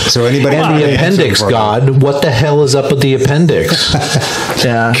questions. Yeah. So anybody the appendix, God, what the hell is up with the appendix?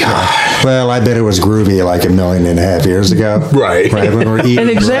 God. Well, I bet it was groovy like 1.5 million years ago. Right. When we're eating and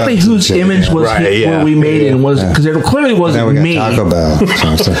exactly whose image was were we made in? Because it clearly wasn't me. Taco Bell.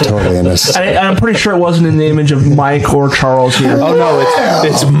 So totally I'm pretty sure it wasn't in the image of Mike or Charles here. Oh no,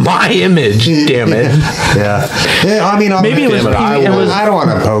 it's my image. Damn it. Yeah. I mean, maybe it was. I don't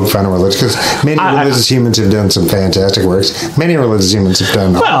want to poke fun of religion. works, because many religious humans have done some fantastic works. Many religious humans have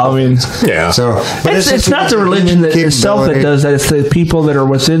done. Well, I mean, yeah. So, but it's not the religion itself that does that. It's the people that are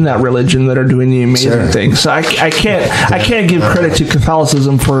within that religion that are doing the amazing things. So I can't give credit to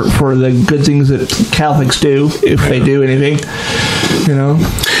Catholicism for the good things that Catholics do, if they do anything. You know,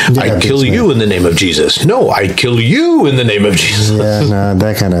 I kill you in the name of Jesus. No, I kill you in the name of Jesus. Yeah, no,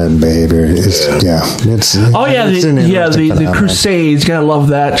 that kind of behavior is the Crusades. Gotta love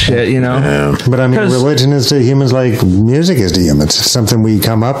that shit. You know. Yeah. But I mean, religion is to humans like music is to humans. It's something we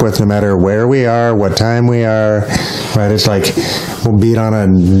come up with no matter where we are, what time we are. Right? It's like we'll beat on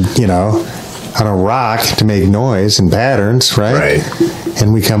a rock to make noise and patterns, right? Right.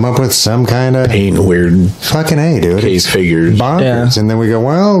 And we come up with some kind of paint weird fucking dude. Case figures. Bonkers. Yeah. And then we go,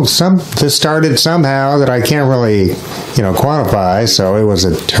 well, this started somehow that I can't really, quantify, so it was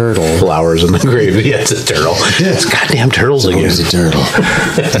a turtle. Flowers in the grave. Yeah, it's a turtle. It's goddamn turtles again. It's a turtle.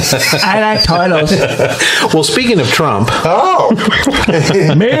 I like turtles. Well, speaking of Trump. Oh!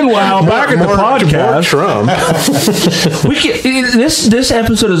 Meanwhile, back at the podcast. Trump. This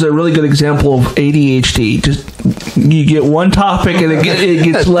episode is a really good example of ADHD. Just you get one topic and it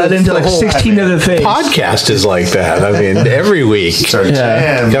gets led into like 16 other things. Podcast is like that. I mean, every week.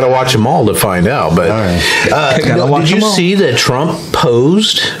 Got to watch them all to find out. But did you see that Trump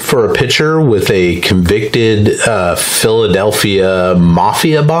posed for a picture with a convicted Philadelphia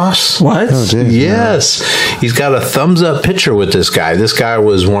mafia boss? What? Oh, geez, yes. He's got a thumbs up picture with this guy. This guy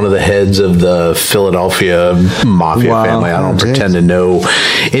was one of the heads of the Philadelphia mafia family. I don't pretend to know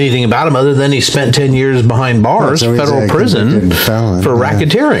anything about him other than he spent 10 years behind bars, federal prison for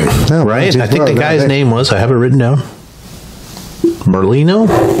racketeering. No, right? I think the guy's name was, I have it written down, Merlino?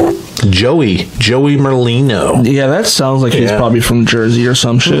 Joey Merlino. Yeah, that sounds like he's probably from Jersey or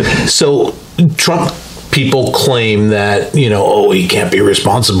some shit. So Trump people claim that, he can't be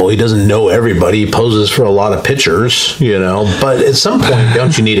responsible. He doesn't know everybody. He poses for a lot of pictures, But at some point,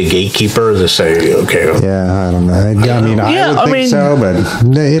 don't you need a gatekeeper to say, okay. Yeah, I don't know. I would think so, but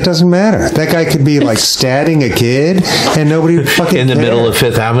it doesn't matter. That guy could be like statting a kid and nobody would fucking in the middle of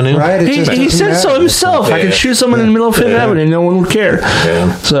Fifth Avenue? Right? He said so himself. I could shoot someone in the middle of Fifth Avenue and no one would care.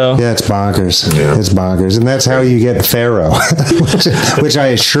 Yeah. So. Yeah, it's bonkers. Yeah. It's bonkers. And that's how you get Pharaoh, which I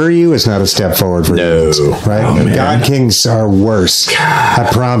assure you is not a step forward for you. Right? Oh, God kings are worse. I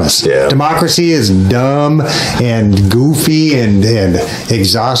promise. Yeah. Democracy is dumb and goofy and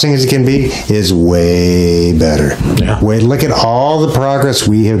exhausting as it can be is way better. Yeah. Look at all the progress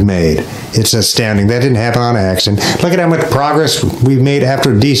we have made. It's astounding. That didn't happen on accident. Look at how much progress we've made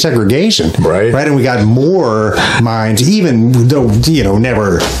after desegregation. Right. And we got more minds, even though,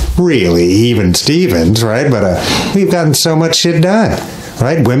 never really even Stevens, right? But we've gotten so much shit done.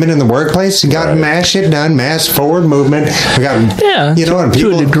 Right, women in the workplace, you got mass shit done, mass forward movement. We got, and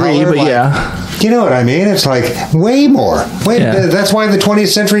people to a degree, but you know what I mean? It's like way more. That's why the 20th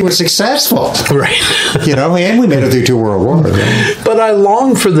century was successful, right? And we made it through 2 world wars. Right? But I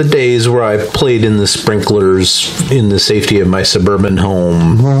long for the days where I played in the sprinklers in the safety of my suburban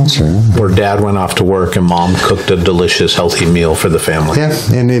home. Well, sure. Where Dad went off to work and Mom cooked a delicious, healthy meal for the family. Yeah,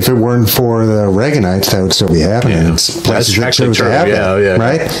 and if it weren't for the Reaganites, that would still be happening. Yeah. Places that chose to have that.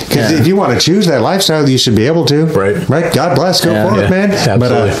 Right? Because if you want to choose that lifestyle, you should be able to. Right. God bless. Go for it, man.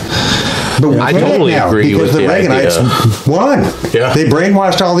 Absolutely. But I totally agree with the Reaganites won. Yeah. They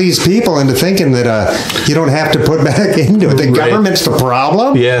brainwashed all these people into thinking that you don't have to put back into it. The government's the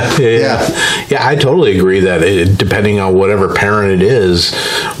problem. Yeah, I totally agree that depending on whatever parent it is,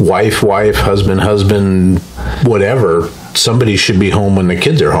 wife, husband, whatever, somebody should be home when the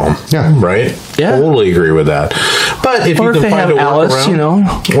kids are home. Yeah. Right? Yeah. Totally agree with that. But if you can find a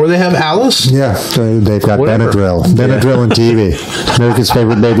workaround, or they have Alice. Yeah, they've got Benadryl. Benadryl and TV. America's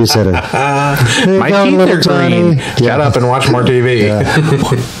favorite babysitter. My teeth are green. Shut up and watch more TV. Yeah.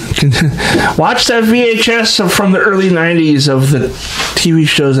 Watch that VHS from the early 90s of the TV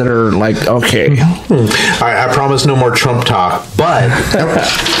shows that are like, okay. I promise no more Trump talk, but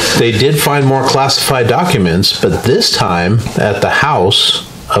they did find more classified documents, but this time at the house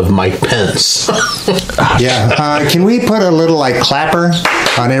of Mike Pence. Can we put a little clapper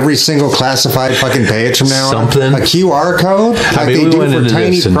on every single classified fucking page from now on? Something. A QR code? They do for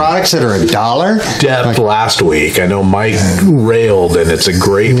tiny products that are $1? Depth last week. I know Mike railed, and it's a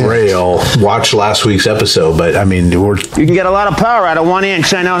great rail. Watch last week's episode, but I mean, you can get a lot of power out of 1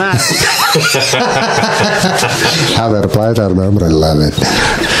 inch, I know that. How that applies, I don't know, but I love it.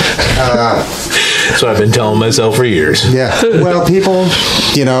 So I've been telling myself for years. Yeah. Well, people,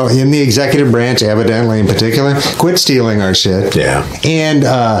 in the executive branch, evidently in particular, quit stealing our shit. Yeah. And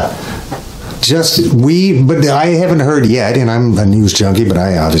but I haven't heard yet, and I'm a news junkie, but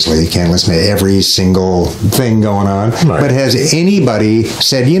I obviously can't listen to every single thing going on. Right. But has anybody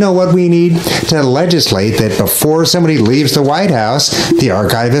said, you know what we need to legislate that before somebody leaves the White House, the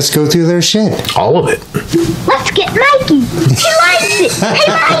archivists go through their shit? All of it. Let's get Mikey. He likes it.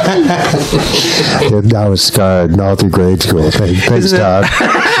 Hey, Mikey. I was scarred all through grade school. Thanks, Todd.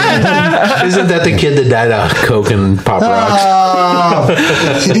 Isn't that the kid that died of coke and pop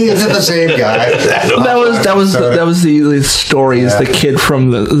rocks? He isn't the same guy. That was the story. Is the kid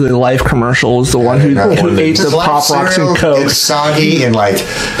from the Life commercial was the one who ate the pop rocks and coke. It's soggy in like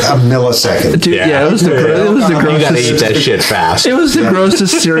a millisecond. Dude, it was the grossest. You gotta eat that shit fast. It was the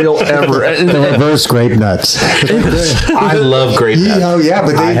grossest cereal ever. The reverse grape nuts. I love grape nuts. Oh yeah,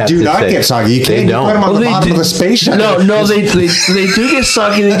 but they do not get soggy. You can't put them on the bottom of the space shuttle. No, they do get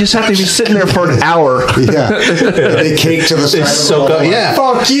soggy. They just have to be sitting there for an hour. Yeah, they cake to the side. Yeah,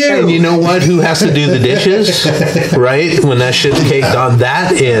 fuck you. And you know what? Who has to do the dishes? Right when that shit's caked on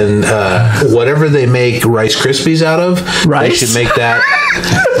that in whatever they make Rice Krispies out of, rice? They should make that.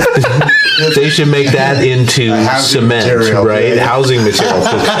 They should make that into cement, material, right? Yeah. Housing material.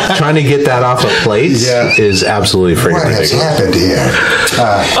 So trying to get that off of plates is absolutely freaking ridiculous. What has happened here?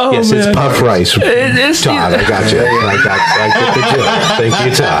 Yes, it's puff rice. Todd, I got you. I get the joke. Thank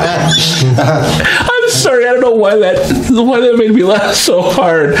you, Todd. I'm sorry, I don't know why that made me laugh so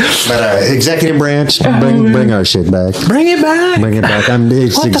hard. But executive branch, bring our shit back. Bring it back. Bring it back.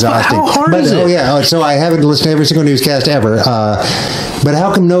 It's exhausting. How hard is it? Oh yeah. So I haven't listened to every single newscast ever. But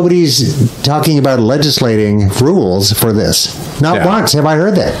how come nobody's talking about legislating rules for this? Not once have I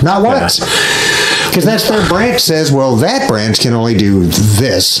heard that. Not once. Because that's their branch says, well, that branch can only do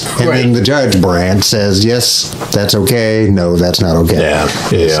this. And then the judge branch says, yes, that's okay. No, that's not okay. Yeah.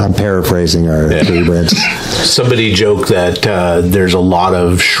 So I'm paraphrasing our three branches. Somebody joked that there's a lot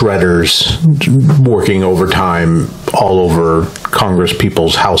of shredders working overtime all over Congress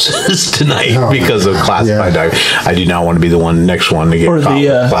people's houses tonight because of classified documents. I do not want to be the next one to get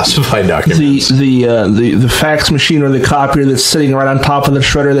classified documents. The fax machine or the copier that's sitting right on top of the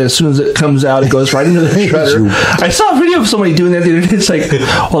shredder that as soon as it comes out, it goes right into the shredder. I saw a video of somebody doing that the other day. It's like,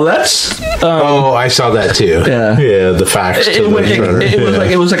 well, that's... I saw that too. Yeah, the fax to the shredder.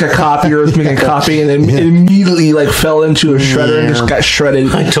 It was like a copier making a copy and then it immediately fell into a shredder and just got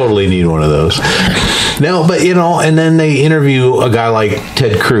shredded. I totally need one of those. No, but and then they interview a guy like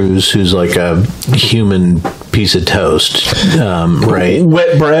Ted Cruz, who's like a human piece of toast, right?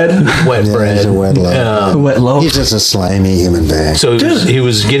 Wet bread. He's a wet loaf. Wet loaf. He's just a slimy human being. So he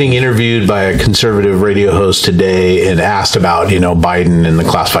was getting interviewed by a conservative radio host today and asked about, Biden and the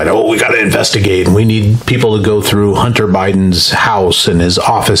classified. Oh, we got to investigate, and we need people to go through Hunter Biden's house and his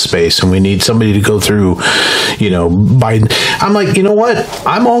office space, and we need somebody to go through, Biden. I'm like, you know what?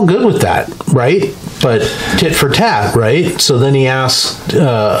 I'm all good with that, right? But tit for tat, right? So then he asked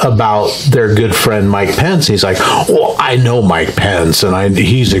about their good friend Mike Pence. He's like, well, I know Mike Pence, and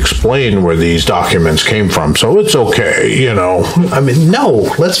he's explained where these documents came from, so it's okay, I mean,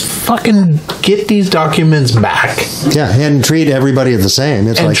 no, let's fucking get these documents back. Yeah, and treat everybody the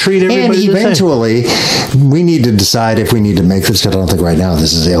same. Treat everybody and eventually, we need to decide if we need to make this, because I don't think right now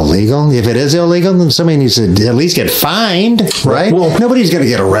this is illegal. If it is illegal, then somebody needs to at least get fined, right? Well, nobody's going to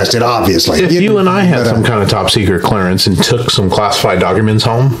get arrested, obviously. If you and I had some kind of top secret clearance and took some classified documents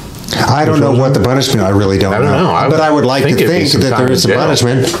home, I don't know what the punishment. I really don't know. But I would like to think that there is some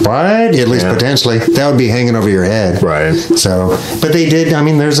punishment, right? At least potentially, that would be hanging over your head, right? So, but they did. I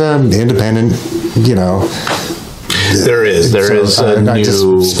mean, there's an independent, There is a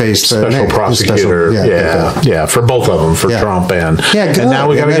new special prosecutor. For both of them, for Trump and now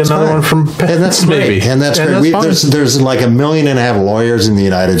we got to get another one from Pence. And that's maybe. And that's great. There's like 1.5 million lawyers in the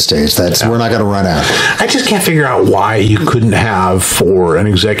United States. We're not going to run out. I just can't figure out why you couldn't have, for an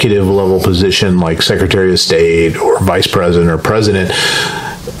executive level position like Secretary of State or Vice President or President,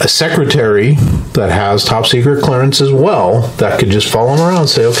 a secretary that has top secret clearance as well that could just follow him around and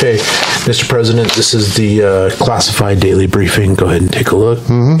say, okay, Mr. President, this is the classified daily briefing. Go ahead and take a look.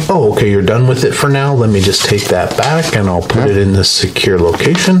 Mm-hmm. Oh, okay, you're done with it for now. Let me just take that back and I'll put it in this secure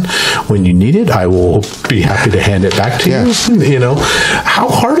location. When you need it, I will be happy to hand it back to you. How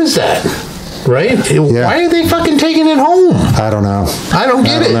hard is that? Right? Why are they fucking taking it home? I don't know. I don't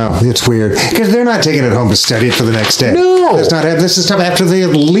get it. Know. It's weird. Because they're not taking it home to study it for the next day. No. This is stuff after they're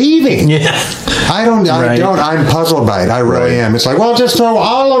leaving. Yeah. I'm puzzled by it. I really am. It's like, well, just throw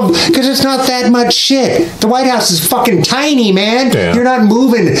all of... Because it's not that much shit. The White House is fucking tiny, man. Yeah. You're not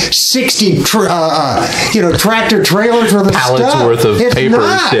moving 60 tractor trailers worth of pallets stuff. Worth of papers.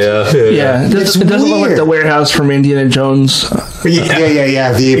 Not. Yeah. It doesn't look like the warehouse from Indiana Jones.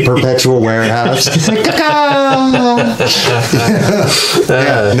 Yeah. The perpetual warehouse. house.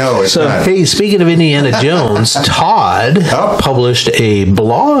 No, it's not. Hey, speaking of Indiana Jones, Todd published a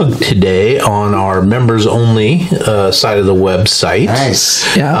blog today on our members-only side of the website.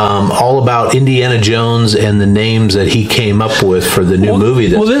 Nice. Yeah. All about Indiana Jones and the names that he came up with for the new movie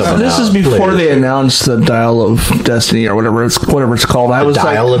that's coming out. This is before later. they announced the Dial of Destiny or whatever it's called. I was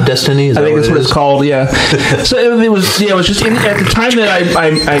Dial of Destiny? I think that's what it's called. Yeah. So it was just at the time that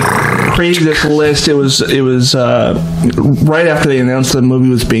I created this list. It was right after they announced the movie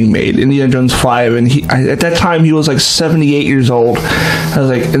was being made, Indiana Jones 5, and at that time he was like 78 years old. I was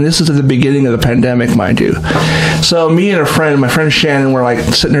like, and this is at the beginning of the pandemic, mind you. So me and my friend Shannon, were like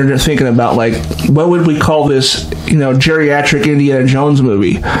sitting there thinking about like, what would we call this, geriatric Indiana Jones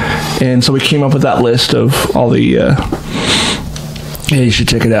movie? And so we came up with that list of all the. Yeah, you should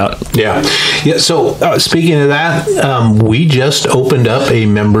check it out. Yeah. So speaking of that, we just opened up a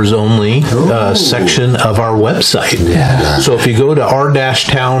members-only section of our website. Yeah. So if you go to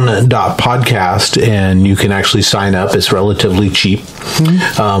r-town.podcast and you can actually sign up, it's relatively cheap,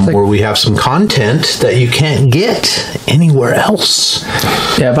 where we have some content that you can't get anywhere else.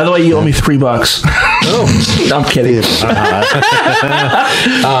 Yeah. By the way, you owe me $3. Oh, I'm kidding.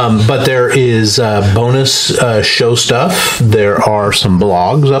 But there is bonus show stuff. There are some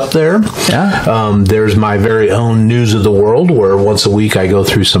blogs up there. Yeah. There's my very own News of the World, where once a week I go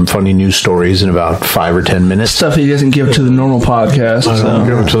through some funny news stories in about 5 or 10 minutes. Stuff he doesn't give to the normal podcast.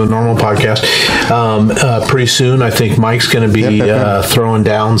 To the normal podcast. Pretty soon, I think Mike's going to be throwing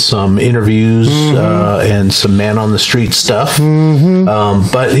down some interviews and some man on the street stuff.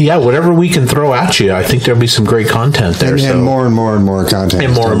 But yeah, whatever we can throw at you, I think there'll be some great content there. And more and more and more content.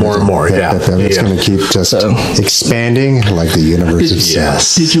 And more and more and more. Yeah. It's going to keep just expanding like the universe itself.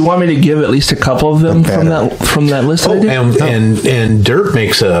 Yes. Did you want me to give at least a couple of them from that list? Oh, and Dirt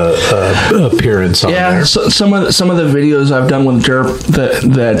makes a appearance on there. Yeah, so some of the videos I've done with Derp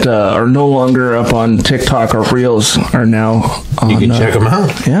that are no longer up on TikTok or Reels are now on, you can check them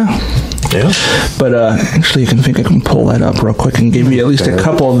out. Yeah. Yeah. But actually, I can pull that up real quick and give you at least a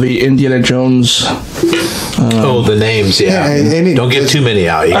couple of the Indiana Jones. The names, yeah. Don't give too many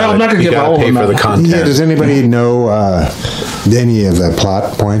out. I'm not going to give all of them for the content. Yeah, does anybody know any of the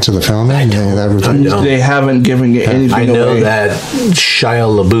plot points of the film? They haven't given anything away. I know that Shia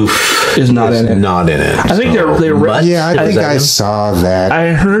LaBeouf is not in it. Not in it. I think they're yeah, I think I saw that.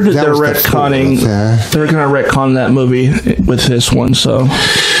 I heard that they're retconning. They're going to retcon that movie with this one. So,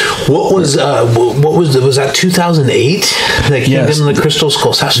 what was that 2008? The Kingdom of the Crystal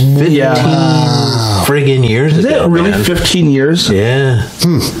Skulls. That's 15 friggin' years ago. Is it really 15 years? Yeah.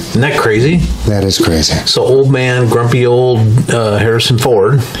 Isn't that crazy? That is crazy. So old man, grumpy old Harrison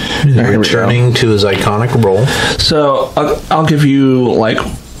Ford returning to his iconic role. So I'll give you like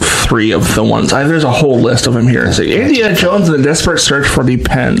 3 of the ones. There's a whole list of them here. So Indiana Jones and the Desperate Search for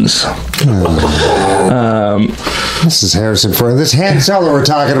Depends. This is Harrison Ford. This Han Solo we're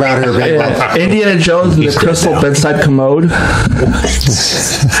talking about here, people. Indiana Jones and the Crystal Bedside Commode.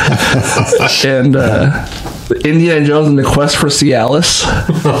 And Indiana Jones and the Quest for Cialis.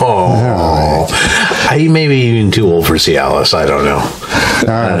 He may be even too old for Cialis. I don't know.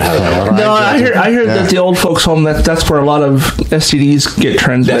 I hear that the old folks home that's where a lot of STDs get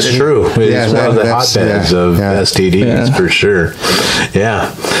transmitted. That's true. It's one of the hotbeds of STDs for sure.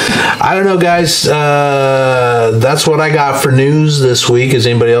 Yeah. I don't know, guys. That's what I got for news this week. Has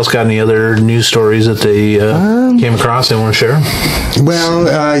anybody else got any other news stories that they came across they want to share? Well,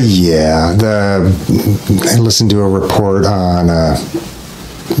 yeah. I listened to a report on.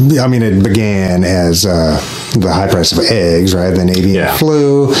 It began as the high price of eggs, right? Then avian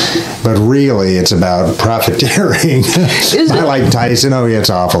flu, but really it's about profiteering. I like Tyson. Oh, yeah, it's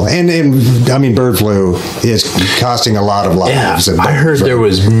awful. And bird flu is costing a lot of lives. Yeah, I heard there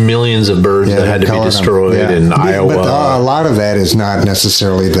was millions of birds that had to be destroyed in Iowa. But a lot of that is not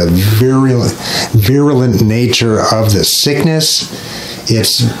necessarily the virulent nature of the sickness.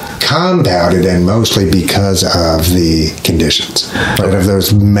 It's compounded and mostly because of the conditions, right? Of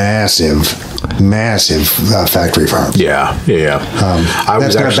those massive factory farms. Yeah. I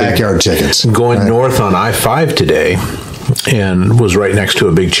was not backyard chickens. Going north on I-5 today, and was right next to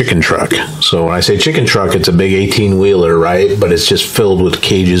a big chicken truck. So when I say chicken truck, it's a big 18-wheeler, right? But it's just filled with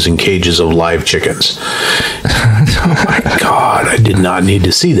cages and cages of live chickens. Oh my God, I did not need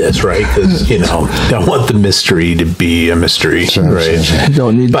to see this, right? Because, I want the mystery to be a mystery, right? I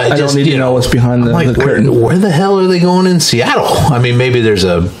don't need to know what's behind the curtain. Where the hell are they going in Seattle? I mean, maybe there's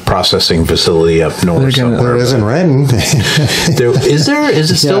a processing facility up north somewhere. There is in Renton. Is there?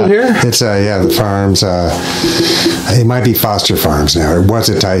 Is it still here? It's, the farms. It might be Happy Foster Farms now. It was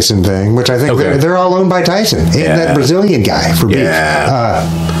a Tyson thing, which I think they're all owned by Tyson. And that Brazilian guy for beef.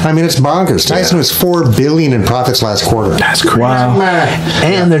 I mean, it's bonkers. Tyson was $4 billion in profits last quarter. That's crazy. Wow.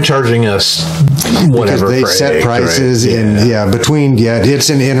 And they're charging us whatever. Because they set prices between. It's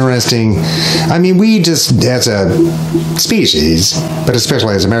an interesting. I mean, we just as a species, but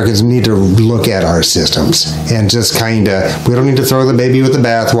especially as Americans, need to look at our systems and just kind of. We don't need to throw the baby with the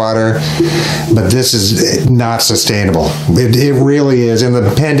bathwater, but this is not sustainable. It really is. In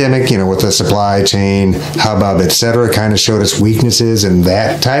the pandemic, with the supply chain hubbub, et cetera, kind of showed us weaknesses in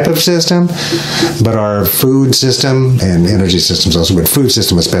that type of system. But our food system and energy systems also, but food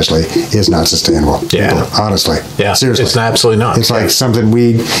system especially, is not sustainable. Yeah. People, honestly. Yeah. Seriously. It's absolutely not. It's like something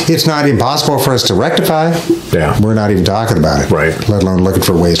it's not impossible for us to rectify. Yeah. We're not even talking about it. Right. Let alone looking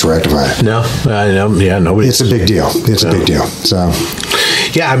for ways to rectify it. No. I know. Yeah. Nobody. It's a big deal. It's a big deal. So.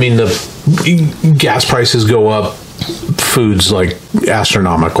 Yeah. I mean, the gas prices go up. Food's like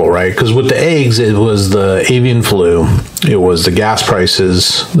astronomical, right? Because with the eggs, it was the avian flu, it was the gas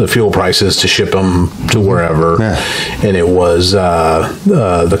prices, the fuel prices to ship them to wherever, and it was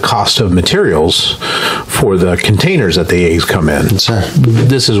the cost of materials for the containers that the eggs come in. Sure.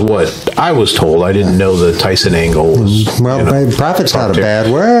 This is what I was told. I didn't know the Tyson angle was. Well, profit's not a bad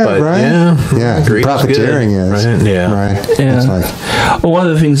word, but right? Yeah, profiteering is. Right? Yeah. Right. Yeah. It's like, one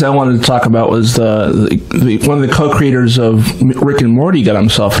of the things I wanted to talk about was one of the co-creators of Rick and Morty got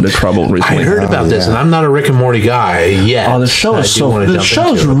himself into trouble recently. I heard about this, and I'm not a Rick and Morty guy yet. Oh, the show is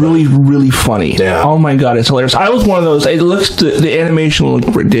really, really funny. Yeah. Oh my god, it's hilarious. I was one of those. The animation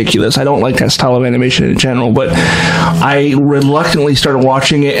looked ridiculous. I don't like that style of animation in general, but I reluctantly started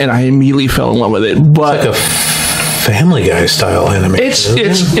watching it, and I immediately fell in love with it. But it's like a Family Guy style animation.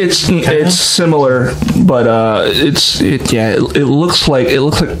 It's similar, but it looks like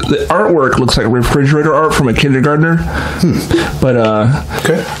the artwork looks like refrigerator art from a kindergartner. But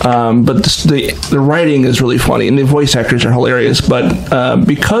the writing is really funny, and the voice actors are hilarious. But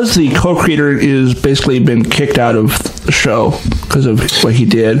because the co-creator is basically been kicked out of the show because of what he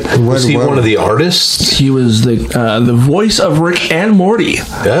did. Was he one of the artists? He was the voice of Rick and Morty,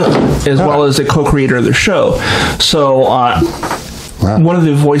 as well as the co-creator of the show. So one of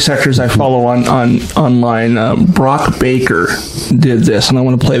the voice actors I follow online, Brock Baker, did this, and I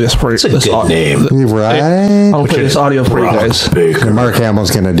want to play this for you. It's a good name. Right? I'll play this audio for you guys. And Mark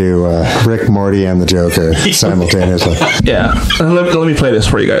Hamill's going to do Rick, Morty, and the Joker simultaneously. Yeah. Let me play this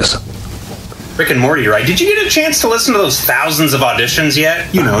for you guys. Rick and Morty, right? Did you get a chance to listen to those thousands of auditions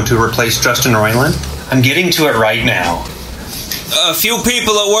yet? To replace Justin Roiland? I'm getting to it right now. A few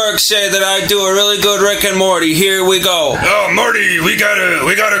people at work say that I do a really good Rick and Morty. Here we go. Oh, Morty, we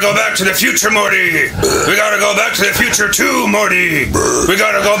gotta go back to the future, Morty. We gotta go back to the future 2, Morty. We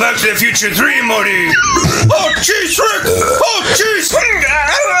gotta go back to the future 3, Morty. Oh, jeez, Rick. Oh, jeez.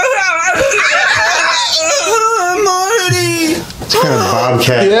 Morty. It's kind of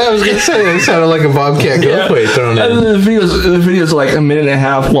Bobcat. Yeah, I was gonna say it sounded like a Bobcat Goldthwait thrown in. The video's like a minute and a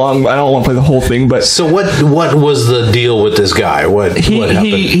half long. I don't want to play the whole thing, but so what was the deal with this guy? What happened?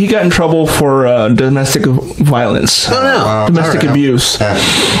 He got in trouble for domestic violence, domestic abuse,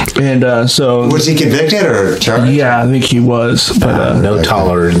 and so was he convicted or charged? Yeah, I think he was, but no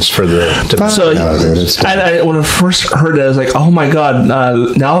tolerance for the. So when I first heard it, I was like, oh my god!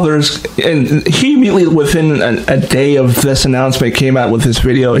 Now and he immediately within a day of this announcement came out with this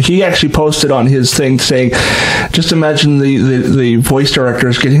video. He actually posted on his thing saying, just imagine the voice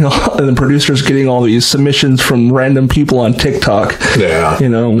directors getting and the producers getting all these submissions from random people on TikTok,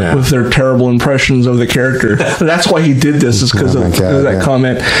 with their terrible impressions of the character. That's why he did this, is because of that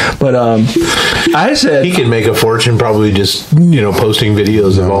comment. But I said he could make a fortune probably just posting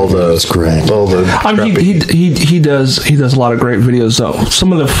videos of all the. That's great. All the he does a lot of great videos though.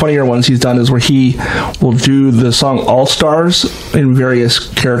 Some of the funnier ones he's done is where he will do the song All Stars in various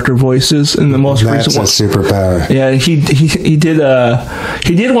character voices. In the most recent one, that's a superpower. Yeah, he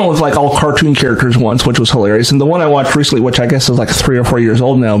did one with like all cartoon characters once, which was hilarious. And the one I watched recently, which I guess is like 3 or 4 years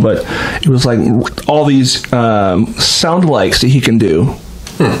old now, but it was like all these sound likes that he can do.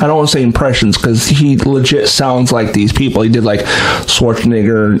 I don't want to say impressions because he legit sounds like these people. He did like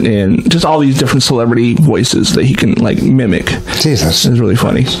Schwarzenegger and just all these different celebrity voices that he can like mimic. Jesus, it's really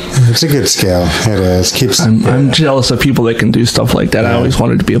funny. It's a good scale. It is. I'm jealous of people that can do stuff like that. I always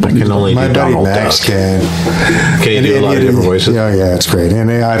wanted to be able to do only my do buddy Donald Max Duck. Can you do a lot of different voices? Yeah, it's great.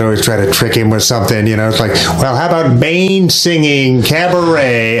 And I'd always try to trick him with something. It's like, well, how about Bane singing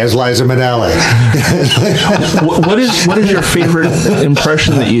Cabaret as Liza Minnelli? What is your favorite impression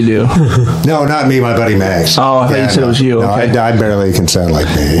impression that you do. No, not me, my buddy Max. Oh, I thought you said it was you. No, Okay. I barely can sound like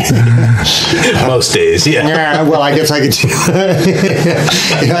me. Most days, yeah. Yeah, well, I guess I could do,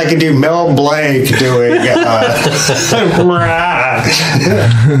 I could do Mel Blanc doing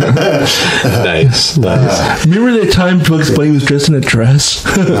Nice. Remember the time Bugs Bunny was dressed in a dress?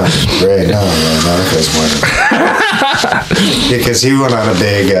 Great. No, that was wonderful. Because he went on a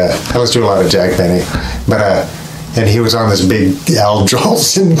big, I listened to a lot of Jack Benny, but, and he was on this big Al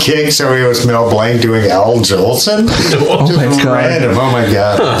Jolson kick, so he was Mel Blanc doing Al Jolson. Oh my God. Random. Oh my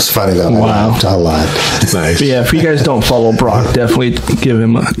God. It was funny though. Wow. A lot. Nice. But yeah, if you guys don't follow Brock, definitely give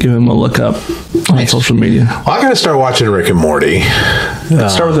him a look up on social media. Well, I got to start watching Rick and Morty.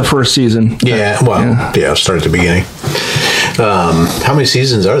 Start with the first season. Yeah, start at the beginning. How many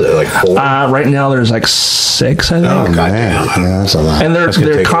seasons are there? Like 4? Right now there's like 6, I think. Oh, goddamn. Yeah, that's a lot. And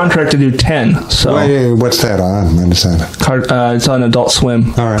they're contracted to do 10. So what's that on? I understand. it's on Adult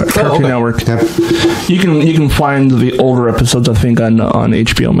Swim. All right. Cartoon Network. Yep. You can find the older episodes, I think, on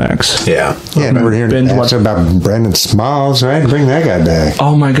HBO Max. Yeah. Yeah, we're hearing about Brendan Smalls, right? Bring that guy back.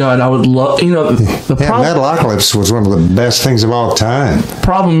 Oh my God, I would love. The problem. Metalocalypse was one of the best things of all time.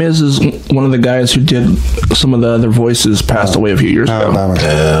 Problem is one of the guys who did some of the other voices passed away a few years ago.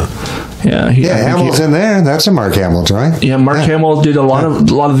 Hamill's in there. That's a Mark Hamill, right? Yeah, Mark Hamill did a lot of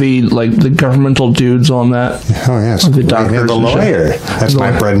the governmental dudes on that. Oh yes, the doctors, and the lawyer. That's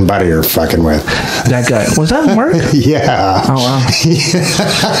my bread and butter you're fucking with. That guy was that Mark? Yeah. Oh wow.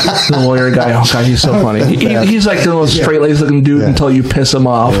 The lawyer guy. Oh God, he's so funny. He's like the most straight-laced looking dude until you piss him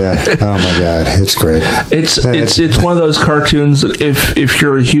off. Yeah. Oh my God, it's great. It's one of those cartoons that if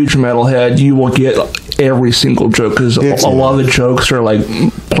you're a huge metalhead, you will get every single joke because a lot of the jokes are like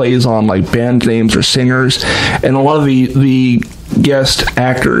plays on like band names or singers, and a lot of the guest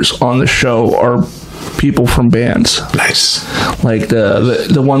actors on the show are people from bands. Nice. Like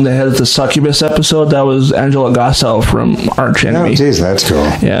the one that had the Succubus episode, that was Angela Gossow from Arch Enemy. Oh, geez, that's cool.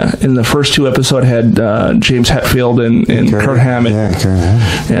 Yeah, and the first 2 episodes had James Hetfield and Kurt Hammett. Yeah, Kurt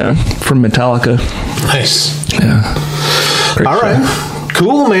Hammett. Yeah, from Metallica. Nice. Yeah. Great All right. Show.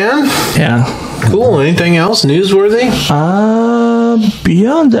 Cool, man. Yeah. Cool. Anything else newsworthy?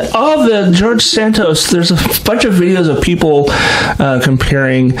 Beyond that, the George Santos. There's a bunch of videos of people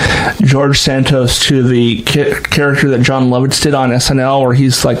comparing George Santos to the character that John Lovitz did on SNL, where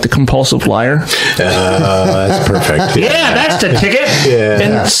he's like the compulsive liar. That's perfect. Yeah, that's the ticket.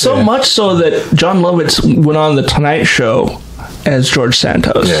 And so much so that John Lovitz went on the Tonight Show as George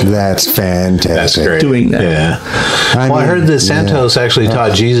Santos. Yeah. That's fantastic. That's great. Doing that. Yeah. I heard that Santos actually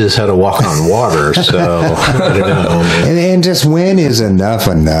taught Jesus how to walk on water, so I don't know. And just when is enough?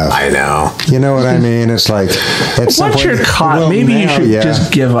 I know. You know what I mean? It's like once you're caught, maybe you should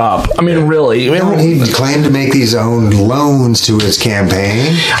just give up. I mean, really. He claimed to make these own loans to his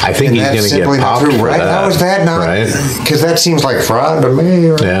campaign. I think he's going to get popped for right? that. How is that not? Right? Because that seems like fraud to me.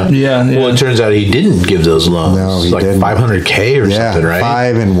 Yeah. Well, it turns out he didn't give those loans. No, he like didn't. $500K or something, right?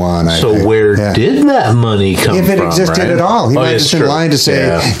 5 and 1. I think. Where did that money come from? If it existed at all, he might have just been lying to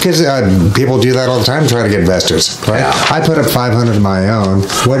say because people do that all the time, try to get investors. Right? Yeah. I put up 500 of my own.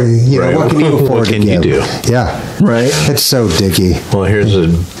 What what can you afford? What can you do? Yeah, right. It's so dicky. Well, here's a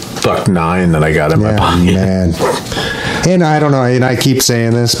 $1.09 that I got in my pocket. Man. And I don't know, and I keep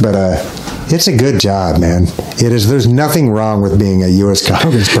saying this, but it's a good job, man. It is. There's nothing wrong with being a U.S.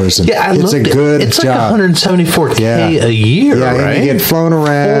 congressperson. Yeah, it's a good it's job. It's like $174K a year, right? You get flown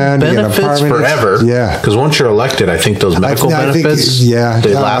around. Full benefits forever. Yeah. Because once you're elected, I think those medical benefits, they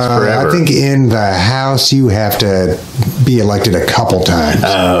last forever. I think in the House, you have to be elected a couple times.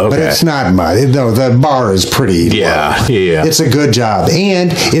 Okay. But it's not much. No, the bar is pretty low. Yeah. It's a good job.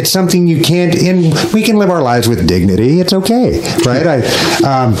 And it's something you can't, and we can live our lives with dignity. It's okay, right?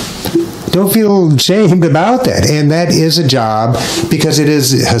 Don't feel shamed about that. And that is a job because it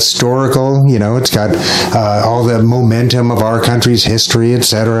is historical. It's got all the momentum of our country's history,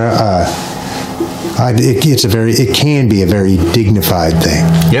 etc. It can be a very dignified thing.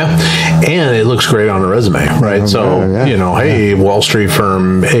 Yeah, and it looks great on a resume, right? Hey, Wall Street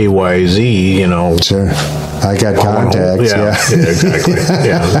firm AYZ, Sure. I got contacts. Yeah, exactly.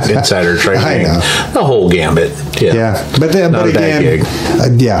 Yeah, insider trading. I know. The whole gambit. Yeah. But again,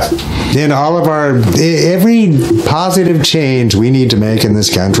 in all of every positive change we need to make in this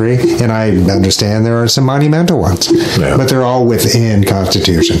country, and I understand there are some monumental ones, but they're all within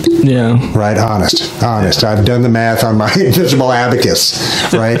Constitution. Yeah. Right? Honest. I've done the math on my invisible abacus,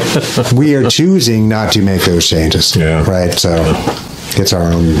 right? We are choosing not to make those changes. Yeah. Right? So it's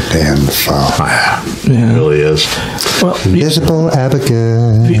our own damn fault. It really is. Well, invisible abacus.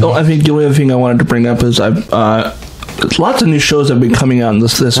 I think the only other thing I wanted to bring up is I've lots of new shows have been coming out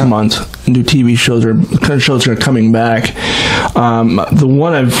this month. New TV shows are coming back. The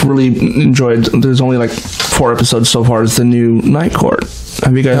one I've really enjoyed, there's only like 4 episodes so far, is the new Night Court.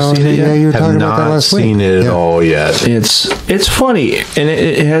 Have you guys seen it yet? Yeah, you were talking about that last week. Have not seen it at all yet. It's funny, and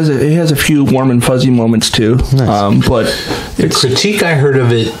it has a few warm and fuzzy moments too. Nice. But the critique I heard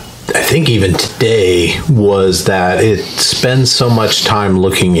of it, I think even today, was that it spends so much time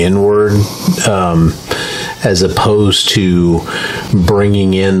looking inward, as opposed to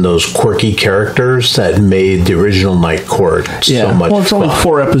bringing in those quirky characters that made the original Night Court so much well, it's only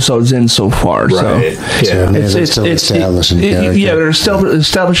 4 episodes in so far. Right. So it's establishing character. Yeah, they're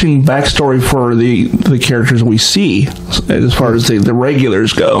establishing backstory for the characters we see as far as the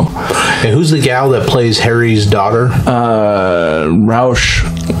regulars go. And who's the gal that plays Harry's daughter? Rausch,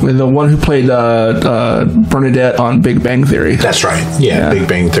 the one who played Bernadette on Big Bang Theory. That's right. Yeah. Big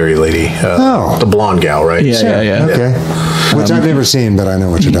Bang Theory lady. The blonde gal, right? Yeah. Okay. Which I've never seen, but I know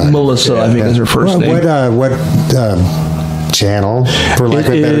what you're talking about. Melissa, I think is her first name. What channel, for lack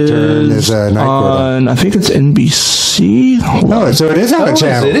of a better term, is Night Court? I think it's NBC. Oh, so it is on a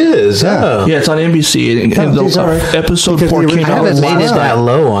channel. It is. Yeah, it's on NBC. Episode 4 came I haven't made it that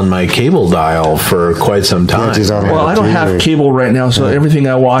low on my cable dial for quite some time. Well, I don't have cable right now, so everything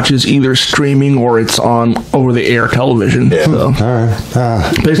I watch is either streaming or it's on over-the-air television. Yeah. So. All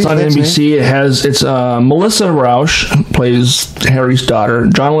right. But it's on NBC. It's Melissa Rausch plays Harry's daughter.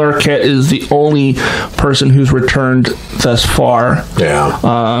 John Larroquette is the only person who's returned thus far.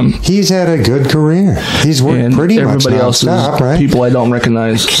 Yeah. He's had a good career. He's worked pretty much everybody else non-stop, is right? people I don't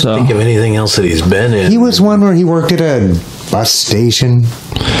recognize. So think of anything else that he's been in. He was one where he worked at a bus station.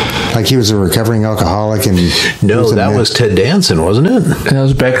 Like he was a recovering alcoholic, and no, that was Ted Danson, wasn't it? That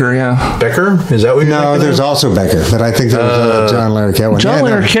was Becker, yeah. Becker? Is that what you're No, there's also Becker, but I think there was John Larroquette one. John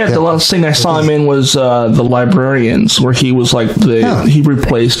Larroquette, the last thing I saw him in was The Librarians, where he was like he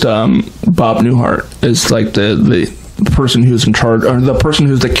replaced Bob Newhart as like the person who's in charge, or the person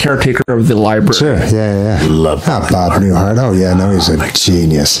who's the caretaker of the library. Sure, yeah. Loved him. Bob Newhart. Oh, yeah, no, he's a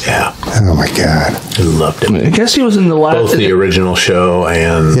genius. Yeah. Oh, my God. I loved him. I guess he was in both the original show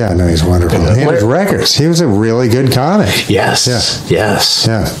and... Yeah, no, he's wonderful. And his records. He was a really good comic. Yes. Yes.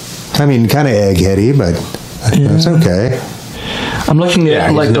 Yeah. I mean, kind of eggheady, but it's okay. I'm looking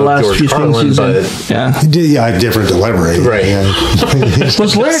at like the last few things he's in. Yeah, different delivery. Right. Yeah.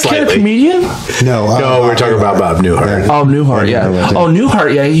 Was Larroquette a comedian? No, we're talking about Bob Newhart. Oh, Newhart, yeah. Oh,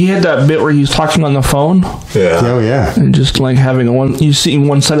 Newhart, yeah. He had that bit where he was talking on the phone. Yeah. Oh, yeah. And just like having you see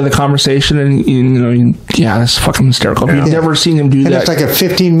one side of the conversation, and that's fucking hysterical. Yeah. You've never seen him do that. It's like a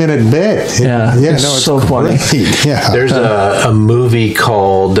 15-minute bit. It's so funny. Yeah. There's a movie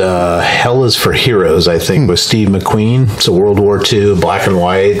called Hell is for Heroes, I think, with Steve McQueen. It's a World War II, black and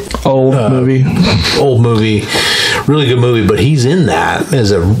white. Old movie. Really good movie, but he's in that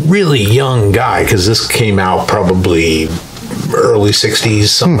as a really young guy, because this came out probably early 60s,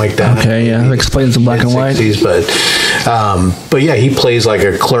 something like that. Okay, yeah, that explains the black and white. 60s, but yeah, he plays like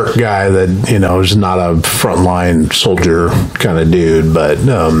a clerk guy that, is not a frontline soldier kind of dude, but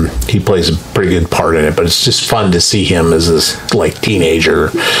he plays a pretty good part in it. But it's just fun to see him as this like teenager,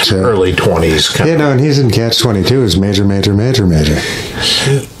 early 20s kind of. And he's in Catch-22 as Major.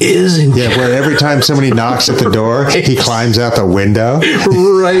 He is in where every time somebody knocks at the door, he climbs out the window.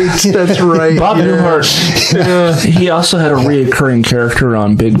 Right, that's right. Bob Newhart, he also had a reoccurring character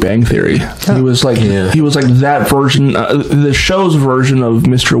on Big Bang Theory. He was like that version, the show's version of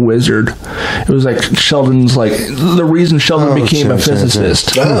Mr. Wizard. It was like Sheldon's, like the reason Sheldon became a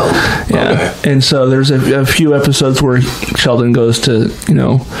physicist. Oh, yeah. Okay. And so there's a few episodes where Sheldon goes to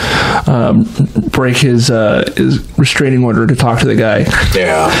break his restraining order to talk to the guy.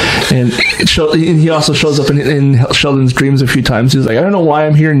 Yeah. And he also shows up in Sheldon's dreams a few times. He's like, I don't know why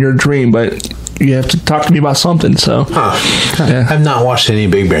I'm here in your dream, but you have to talk to me about something. So, I've not watched any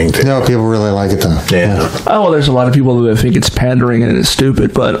Big Bang Theory. No, people really like it though. Yeah. Oh, well, there's a lot of people that think it's pandering and it's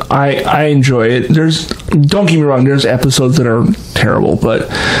stupid, but I enjoy it. Don't get me wrong, there's episodes that are terrible, but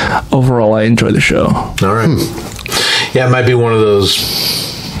overall, I enjoy the show. All right. Yeah, it might be one of those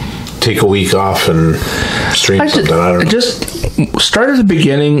take a week off and stream something. I don't know. Just start at the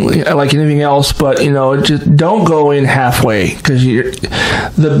beginning, like anything else, but just don't go in halfway, because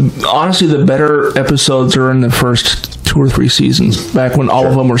honestly, the better episodes are in the first 2 or 3 seasons, back when all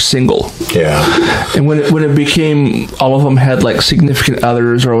of them were single. Yeah. And when it became all of them had like significant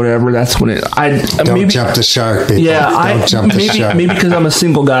others or whatever, that's when don't jump the shark, people. Yeah, don't jump the shark. Maybe because I'm a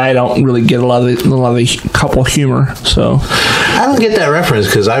single guy, I don't really get a lot of the couple humor. So I don't get that reference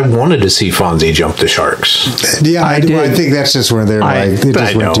because I wanted to see Fonzie jump the sharks. Yeah, I think that's just where they're like, it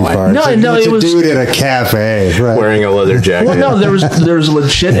just went too far. It's a dude at a cafe wearing a leather jacket. Well, no, there's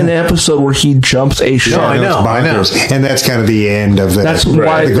legit an episode where he jumps a shark. I know. And that's kind of the end of the. That's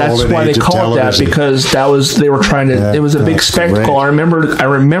why they called it that, because they were trying to. Yeah, it was a big spectacle. I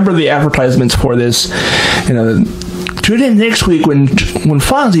remember the advertisements for this. Tune in next week when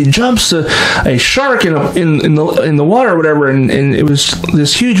Fonzie jumps a shark in the water or whatever, and it was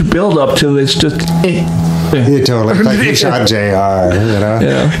this huge build up to this just. Yeah, totally. Like he shot JR,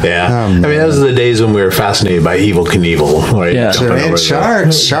 Yeah. I mean, those are the days when we were fascinated by Evel Knievel, right? Yeah. And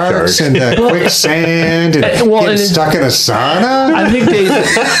sharks and quicksand and getting stuck in a sauna. I think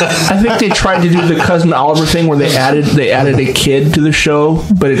they tried to do the Cousin Oliver thing where they added a kid to the show,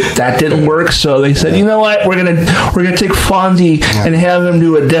 but that didn't work. So they said, you know what, we're gonna take Fonzie and have him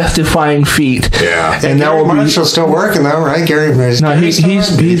do a death-defying feat. Yeah. And Gary Marshall's still working though, right? He's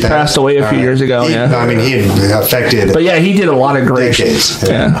passed away a few years ago. He affected. But yeah, he did a lot of great decades.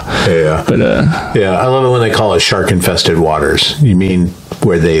 Yeah. But I love it when they call it shark-infested waters. You mean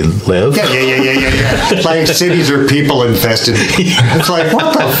where they live? Yeah. Like cities are people infested. It's like,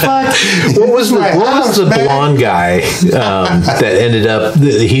 what the fuck? What was the blonde guy that ended up?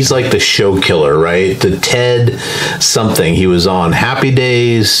 He's like the show killer, right? The Ted something. He was on Happy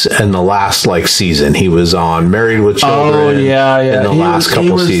Days and the last season. He was on Married with Children. Oh yeah. In the last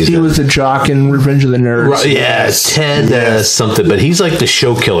couple seasons, he was the jock in Revenge of the Nerds. Right, yeah, Ted something, but he's like the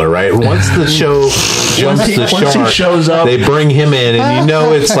show killer, right? Once the show jumps the shark, he shows up, they bring him in, and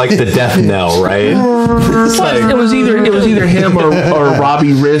it's like the death knell, right? It was either him or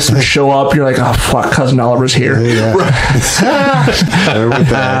Robbie Riss would show up. You're like, oh fuck, Cousin Oliver's here. Yeah.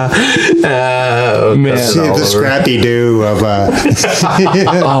 Man, the Scrappy Doo of. Oh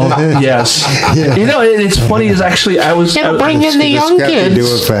yes, it's funny. Is actually I was bring in the young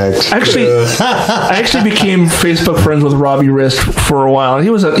kids. Effect. I actually became Facebook friends with Robbie Riss for a while. He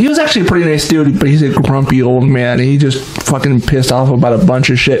was actually a pretty nice dude, but he's a grumpy old man. He just fucking pissed off about a bunch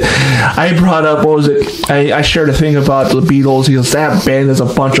of shit. I brought up, what was it? I shared a thing about the Beatles. He goes, that band is a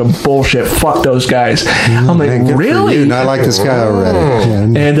bunch of bullshit. Fuck those guys. I'm like, really? I like this guy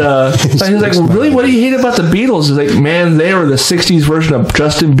already. And he was like, well, really? What do you hate about the Beatles? He's like, man, they were the 60s version of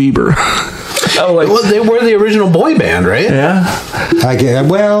Justin Bieber. Well, they were the original boy band, right? Yeah. Kind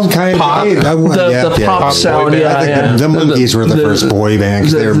pop. of. The pop sound, The Monkees were the first boy band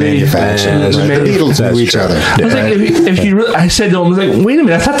because they were manufactured. The Beatles knew each other. I was like, if you really, I said to him, I was like, wait a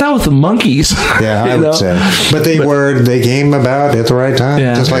minute, I thought that was the Monkees. Yeah, I would say. But they came about at the right time,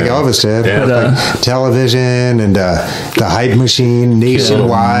 just like Elvis did. Yeah. Television and the hype machine,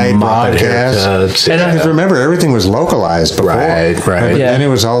 nationwide broadcast. And remember, everything was localized before. Right. But then it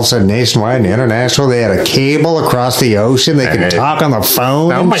was all of a sudden nationwide and international. They had a cable across the ocean. They could talk on the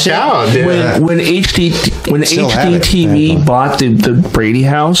phone. Oh my God! When HGTV bought the Brady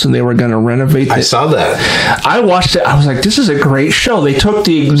house and they were going to renovate it, I saw that. I watched it. I was like, this is a great show. They took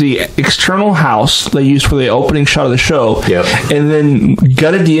the external house they used for the opening shot of the show, and then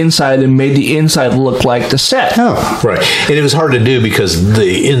gutted the inside and made the inside look like the set. Oh, right. And it was hard to do because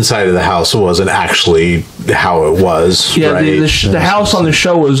the inside of the house wasn't actually how it was. Yeah, right? the house on the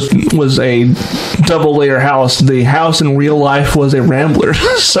show was a double layer house. The house in real life was a Rambler,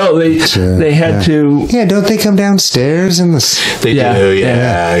 so they had to. Yeah, don't they come downstairs in the? They do.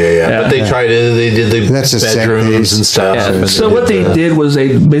 Yeah. But they tried to. They did the bedrooms and stuff. Yeah. So what they did was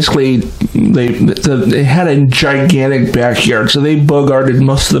they had a gigantic backyard. So they bogarted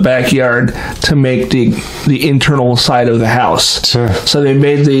most of the backyard to make the internal side of the house. Sure. So they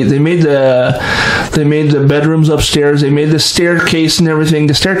made the bedrooms upstairs. They made the staircase and everything.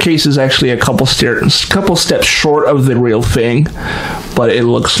 The staircase is actually a couple steps short of the real thing, but it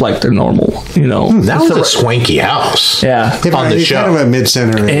looks like the normal. That was a swanky house. Yeah, on the show, kind of a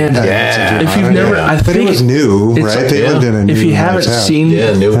mid-center. And if you've never, but it was new, right? They lived in a new. If you haven't seen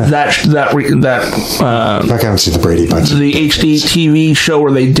that, I haven't seen the Brady Bunch. The HD TV show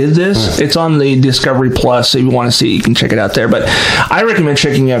where they did this, it's on the Discovery Plus. So if you want to see, you can check it out there. But I recommend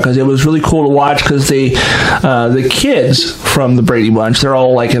checking it out because it was really cool to watch. Because the kids from the Brady Bunch, they're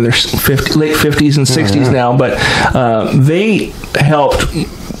all like in their late 50s and 60s now, but they helped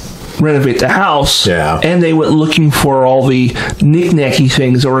renovate the house. Yeah. And they went looking for all the knick-knacky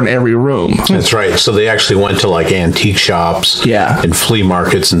things that were in every room. That's right. So they actually went to like antique shops, and flea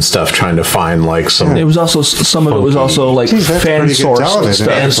markets and stuff, trying to find like some. It was also some of it was also like fan source stuff.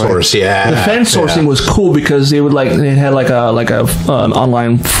 Fan source, yeah. The fan sourcing was cool because they had like a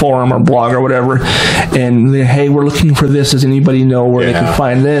online forum or blog or whatever, and hey, we're looking for this. Does anybody know where they can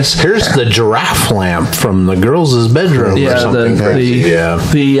find this? Here's the giraffe lamp from the girls' bedroom. or something.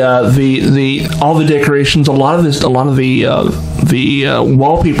 The all the decorations. A lot of the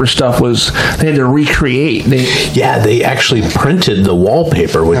wallpaper stuff was they had to recreate. They actually printed the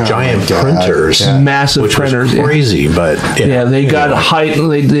wallpaper with giant printers, massive which printers. Was crazy, but they got high.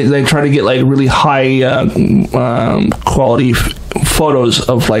 They try to get like really high quality photos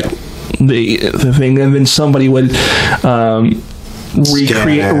of like the thing, and then somebody would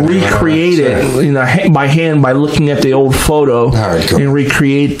recreate it by hand by looking at the old photo and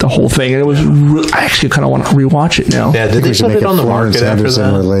recreate the whole thing. And it was I actually kind of want to rewatch it now. Yeah, did they put it on the market after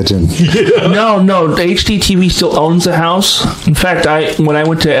that? Religion. No. HDTV still owns the house. In fact, when I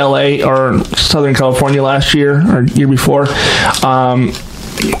went to LA or Southern California last year or year before,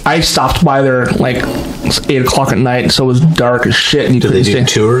 I stopped by there like 8 o'clock at night, so it was dark as shit. And do they do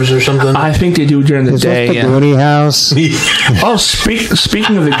tours or something? I think they do during the day. The Goonie House.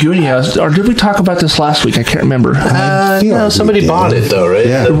 Speaking of the Goonie House, or did we talk about this last week? I can't remember. No, somebody bought it though, right?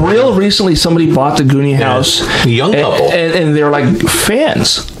 Yeah. Real recently, somebody bought the Goonie House. A young couple, and they're like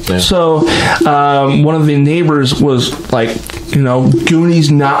fans. Yeah. So one of the neighbors was like, Goonies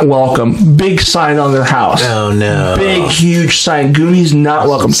not welcome. Big sign on their house. Oh no! Big huge sign. Goonies not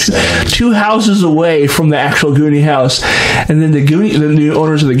welcome. Two houses away from the actual Goonie house, and then the new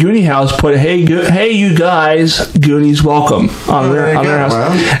owners of the Goonie house put, "Hey, you guys, Goonies welcome" on their house.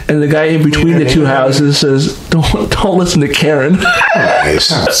 Wow. And the guy in between the two houses says, "Don't listen to Karen." Nice.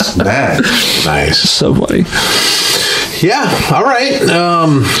 Nice. So funny. Yeah. All right.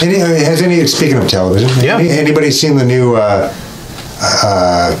 Speaking of television, anybody seen the new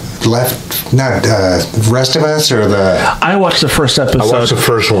Rest of Us or the? I watched the first episode. I watched the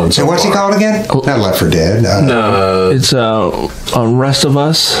first one. So what's he called again? Not Left 4 Dead. It's Rest of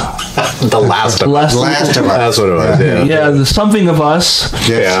Us. The Last of Us. Last of Us. That's what it was. Yeah. The Something of Us.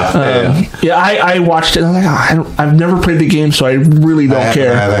 I watched it. I'm like, I've never played the game, so I really don't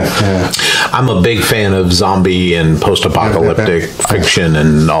care. I'm a big fan of zombie and post-apocalyptic fiction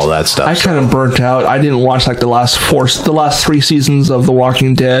and all that stuff. I kind of burnt out. I didn't watch like the last 3 seasons of The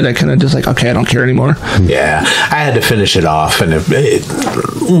Walking Dead. I kind of just like, okay, I don't care anymore. Yeah, I had to finish it off, and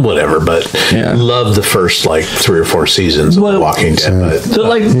whatever. But loved the first like 3 or 4 seasons of The Walking Dead.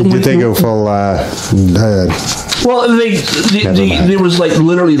 But did they go full? Well, there was like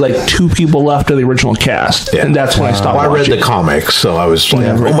literally like 2 people left of the original cast, and that's when I stopped. I read the comics, so I was like,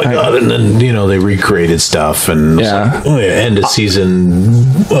 oh my god! And then they recreated stuff, and end of season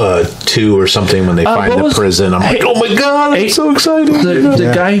 2 or something when they find the prison. I'm like, oh my god! I'm so excited.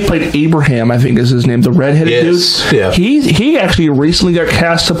 The guy who played Abraham, I think is his name, the redheaded dude. Yeah. He actually recently got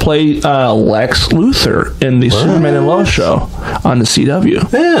cast to play Lex Luthor in the Superman and Lois show on the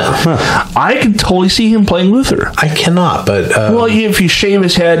CW. Yeah, I can totally see him playing Luthor. I cannot, but if you shave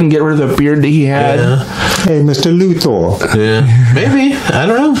his head and get rid of the beard that he had, hey, Mr. Luthor. Yeah, maybe. I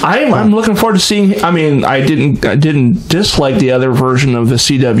don't know. I'm looking forward to seeing. I mean, I didn't dislike the other version of the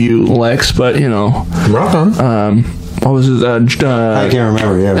CW Lex, but rock on. What was it? I can't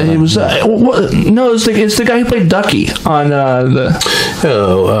remember. Yeah, it was it's the guy who played Ducky on the.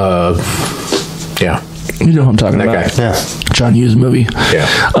 Yeah. You know who I'm talking about. That guy. Yeah. John Hughes movie. Yeah.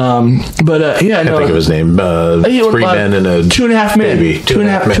 I think of his name. 3 men and a 2.5 men. Baby.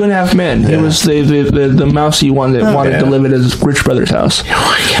 2.5 men. Yeah. It was the mousy one that wanted to live at his rich brother's house.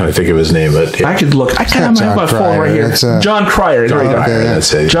 I can't think of his name, but I could look. I kind of have my phone right here. John Cryer. There you go.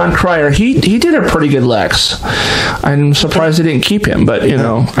 That's it. John Cryer. He did a pretty good Lex. I'm surprised they didn't keep him, but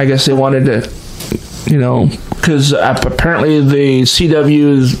I guess they wanted to. Because apparently the CW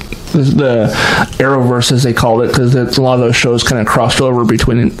is the Arrowverse, as they called it, because a lot of those shows kind of crossed over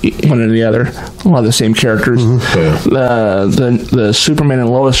between one and the other. A lot of the same characters. Mm-hmm. The Superman and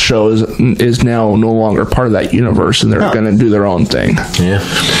Lois show is now no longer part of that universe, and they're going to do their own thing. Yeah,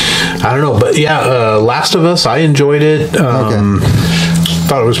 I don't know, but Last of Us, I enjoyed it.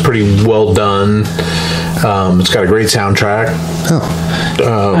 Thought it was pretty well done. It's got a great soundtrack,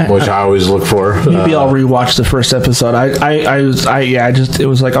 which I always look for. Maybe I'll rewatch the first episode. It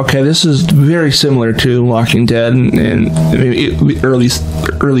was like, okay, this is very similar to Walking Dead in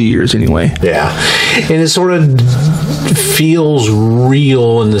early years anyway. Yeah, and it sort of feels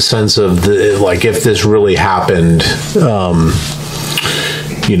real in the sense of if this really happened.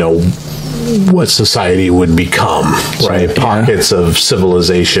 what society would become, right? Pockets of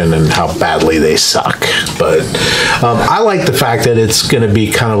civilization and how badly they suck. But I like the fact that it's going to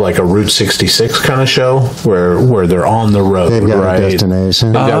be kind of like a Route 66 kind of show where they're on the road. They've got right? a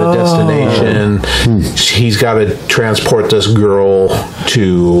destination. They've got a destination. He's got to transport this girl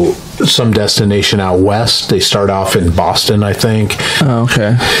to some destination out west. They start off in Boston, I think. Oh,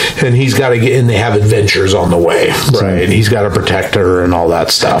 okay. And he's got to get, and they have adventures on the way, right? And he's got to protect her and all that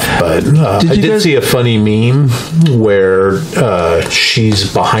stuff. But I did see a funny meme where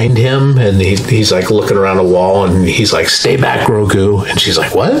she's behind him, and he's like looking around a wall, and he's like, "Stay back, Grogu," and she's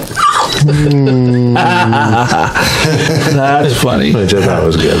like, "What?" That's funny. Which I thought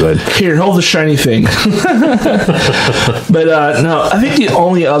was good. But here, hold the shiny thing. But no, I think the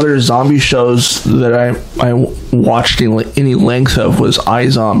only other zombie shows that I watched any length of was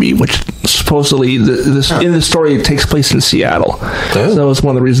iZombie, which supposedly in the story it takes place in Seattle. So that was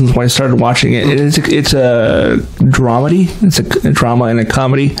one of the reasons why I started watching it. It's a dramedy. It's a drama and a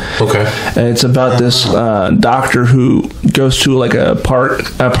comedy. Okay. And it's about this doctor who goes to like a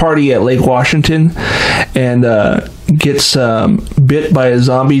party at Lake Washington and gets bit by a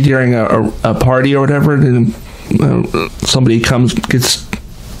zombie during a party or whatever. And somebody gets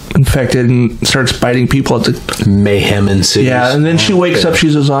infected and starts biting people at the mayhem ensues. Yeah, and then she wakes up,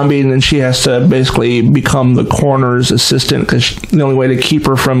 she's a zombie, and then she has to basically become the coroner's assistant because the only way to keep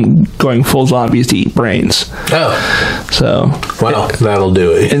her from going full zombie is to eat brains. Oh. So. Well, that'll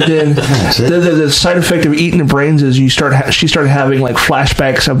do it. And then the side effect of eating the brains is she started having like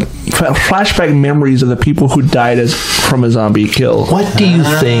flashback memories of the people who died from a zombie kill. What do you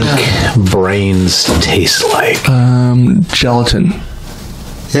think brains taste like? Gelatin.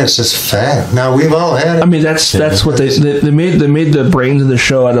 Yeah, it's just fat. No, we've all had it. I mean, that's what they made the brains of the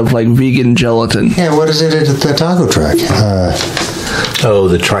show out of like vegan gelatin. Yeah, what is it at the taco truck?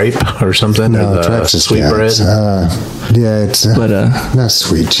 The tripe or something? No, or tripe's just sweet bread. It's not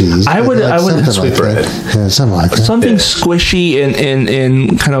sweet cheese. I would sweet bread. Yeah, something like that. Something squishy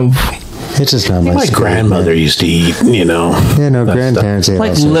and kind of. It's just not my grandmother used to eat, Yeah, no, grandparents ate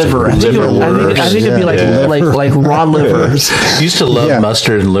like liver. I think it'd be like raw liver. Used to love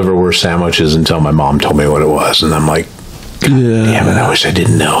mustard and liverwurst sandwiches until my mom told me what it was, and I'm like, damn it, I wish I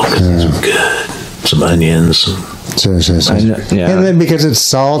didn't know because these were good. Some onions. And then because it's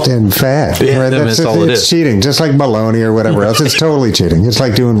salt and fat, right? That's all it's cheating, just like bologna or whatever else. It's totally cheating. It's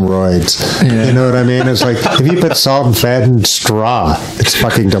like doing roids. Yeah. You know what I mean? It's like if you put salt and fat in straw, it's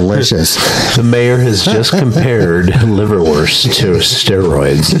fucking delicious. The mayor has just compared liverwurst to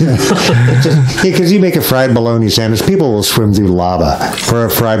steroids. Because you make a fried bologna sandwich, people will swim through lava for a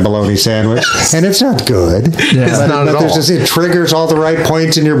fried bologna sandwich, and it's not good. Yeah. It's not at all. It triggers all the right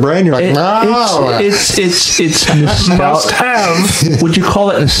points in your brain. You're like, no. It's must have. Would you call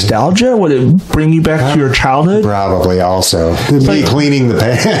it nostalgia? Would it bring you back to your childhood? Probably also. Me cleaning the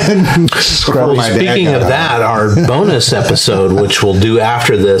pan. Speaking of that, our bonus episode, which we'll do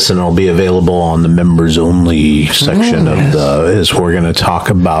after this and it'll be available on the members only section is we're going to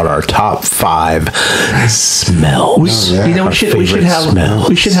talk about our top 5 smells. We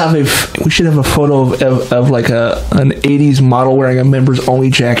should have a photo of like an 80s model wearing a members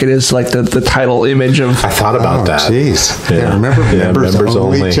only jacket is like the title image of. I thought about that. Jeez. Yeah, remember members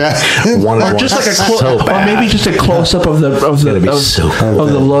only. Or just like or maybe just a close up of the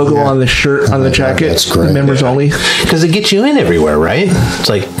logo on the shirt on the jacket. That's great. Members only, because it gets you in everywhere, right? It's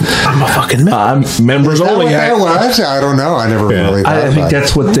like I'm a fucking member. I'm members only. I don't know. I never really. I think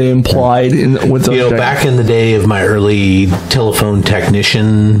that's what they implied with those. Back in the day of my early telephone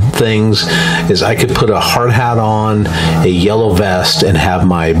technician things, is I could put a hard hat on, a yellow vest, and have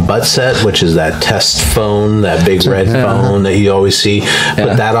my butt set, which is that test phone, that big red phone that you always see.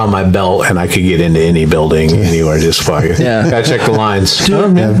 Put that on my belt, and I could get into any building, anywhere. Just fucking. Gotta check the lines. Go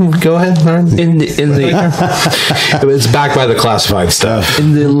ahead. In the it's backed by the classified stuff.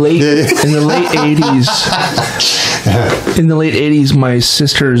 In the late 80s. In the late 80s, my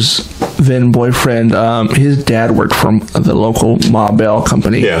sister's then boyfriend, his dad worked from the local Ma Bell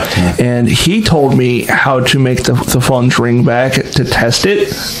company. Yeah. And he told me how to make the phones ring back to test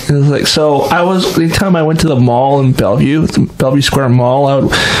it. And it was like, anytime I went to the mall in Bellevue Square Mall, I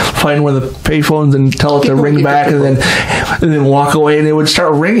would find one of the payphones and tell it to ring back and then walk away, and it would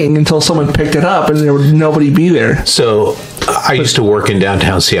start ringing until someone picked it up and there would nobody be there. So I used to work in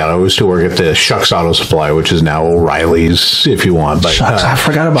downtown Seattle. I used to work at the Shucks Auto Supply, which is now O'Reilly's, if you want. But Shucks, I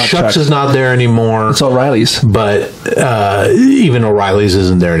forgot about Shucks. Is not there anymore. It's O'Reilly's. But even O'Reilly's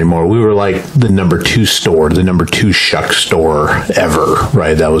isn't there anymore. We were like the number 2 store, the number 2 Shucks store ever,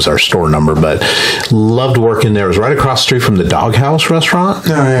 right? That was our store number. But loved working there. It was right across the street from the Doghouse restaurant,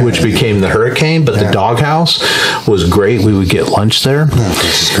 which became the Hurricane. But the Doghouse was great. We would get lunch there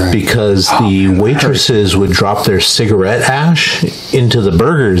because the waitresses would drop their cigarette ash into the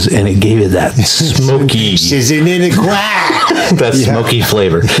burgers, and it gave it that smoky, that smoky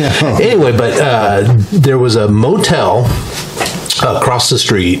flavor. Anyway, but there was a motel across the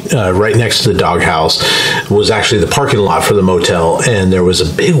street, right next to the Doghouse, was actually the parking lot for the motel, and there was a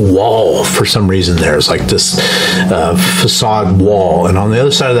big wall for some reason. There's like this facade wall, and on the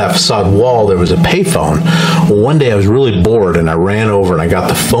other side of that facade wall there was a payphone. Well, one day I was really bored, and I ran over and I got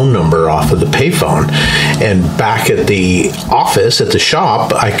the phone number off of the payphone, and back at the office at the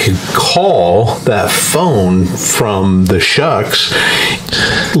shop I could call that phone from the Shucks,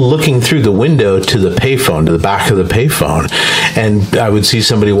 looking through the window to the payphone, to the back of the payphone. And I would see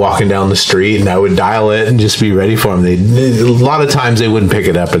somebody walking down the street, and I would dial it and just be ready for them. A lot of times they wouldn't pick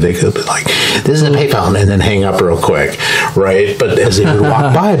it up, but they could be like, "This is a payphone," and then hang up real quick, right? But as they would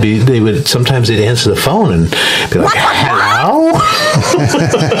walk by, sometimes they'd answer the phone and be like, "Hello?"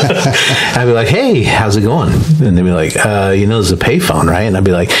 I'd be like, "Hey, how's it going?" And they'd be like, "It's a payphone, right?" And I'd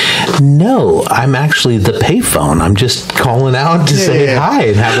be like, "No, I'm actually the payphone. I'm just calling out to say hi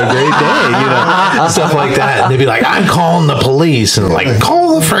and have a great day," stuff like that. And they'd be like, "I'm calling the police," and like,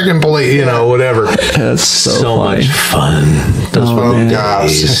 "Call the friggin' police," whatever. That's so much fun. Those were the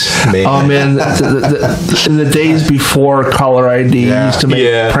days. Oh man, the days before caller ID, used to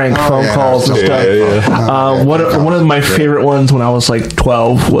make prank phone calls and stuff. One of my favorite ones when I was like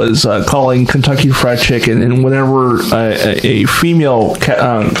 12 was calling Kentucky Fried Chicken, and whenever a female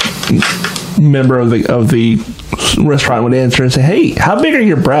member of the restaurant would answer and say, "Hey, how big are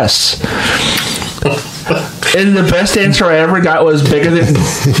your breasts?" And the best answer I ever got was bigger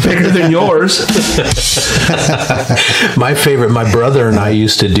than yours. My brother and I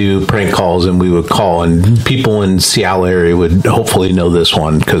used to do prank calls, and we would call, and people in Seattle area would hopefully know this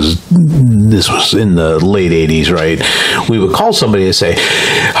one because this was in the late 80s, right? We would call somebody and say,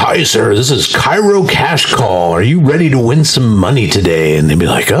 "Hi, sir, this is Cairo Cash Call. Are you ready to win some money today?" And they'd be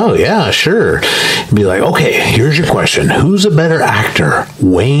like, "Oh, yeah, sure." And be like, "Okay, here's your question. Who's a better actor,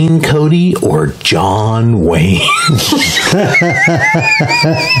 Wayne Cody or John Wayne?"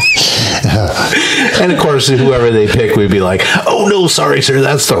 And of course, whoever they pick would be like, "Oh no, sorry sir,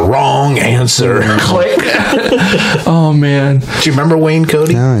 that's the wrong answer." Click. Oh man, do you remember Wayne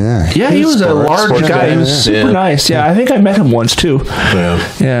Cody? Oh yeah, he was a large guy. He was super nice. Yeah, I think I met him once too.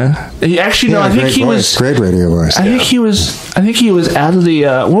 Yeah. He actually, no, I think he was great radio voice. I think he was out of the.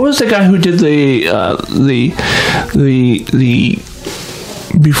 What was the guy who did the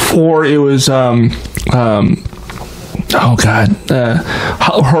before it was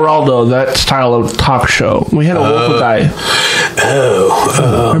Geraldo, that style of talk show. We had a local guy.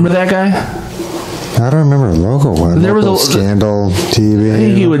 Remember that guy? I don't remember a local one. There was a Scandal TV. I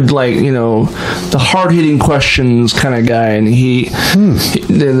think he would the hard-hitting questions kind of guy, and the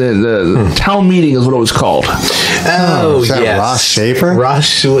town meeting is what it was called. Oh, is that yes. Ross Schaefer?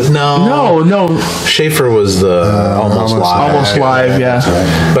 No. Schaefer was the Almost Live, yeah.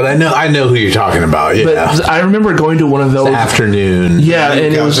 Right. But I know who you're talking about. Yeah. But I remember going to one of those afternoon. Yeah,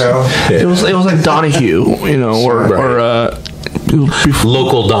 and it was like Donahue, or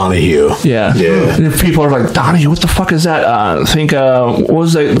local Donahue. Yeah. And if people are like, "Donahue, what the fuck is that?" What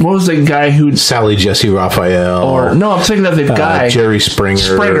was the guy who Sally Jesse Raphael? Or no, I'm thinking of the guy Jerry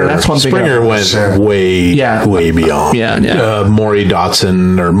Springer. That's one thing. Springer went way beyond. Yeah. Maury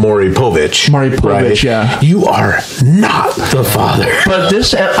Dotson or Maury Povich. Right? Yeah. You are not the father. But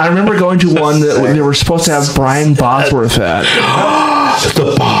this, I remember going to one that they were supposed to have Brian Bosworth at.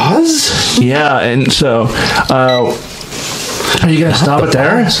 The Boz? Yeah, and so. Are you going to stop it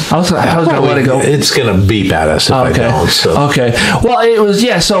there? I was going to let it go. It's going to beep at us if I don't. So. Okay. Well, it was,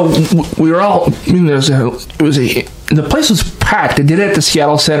 so we were all, the place was packed. They did it at the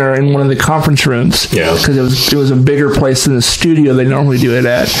Seattle Center in one of the conference rooms. Yeah. Because it was a bigger place than the studio they normally do it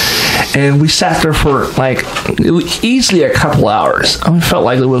at. and we sat there for like easily a couple hours. I felt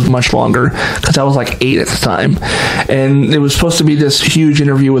like it was much longer because I was like 8 at the time, and it was supposed to be this huge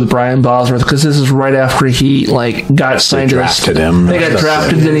interview with Brian Bosworth because this is right after he like got signed to this. They got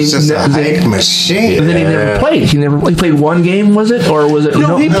drafted, then he never played. He played one game, was it, or was it?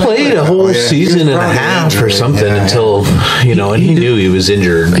 No, he played a whole season and a half or something until and he knew he was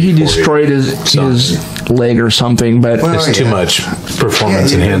injured. He destroyed his leg or something, but it's too much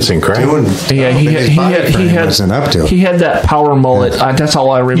performance enhancing crap. He had that power mullet. That's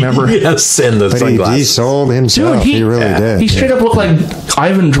all I remember. Yes, and the sunglasses. He sold himself. Dude, he really did. He straight up looked like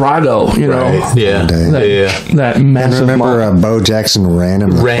Ivan Drago. Right. Yeah. That massive. I remember Bo Jackson ran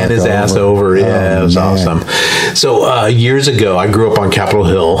his ass over. Yeah, it was awesome. So years ago, I grew up on Capitol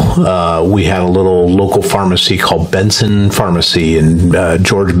Hill. We had a little local pharmacy called Benson Pharmacy, and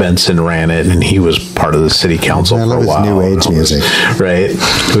George Benson ran it, and he was part of the city council for a while. I love his new age music. Right.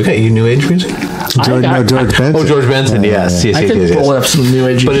 We got you new age music? George Benson. Oh, George Benson. Yes. I could pull up some new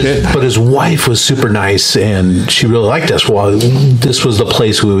age shit. But his wife was super nice, and she really liked us. Well, this was the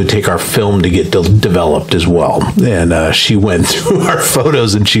place we would take our film to get developed as well. And she went through our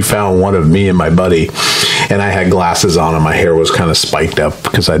photos, and she found one of me and my buddy. And I had glasses on, and my hair was kind of spiked up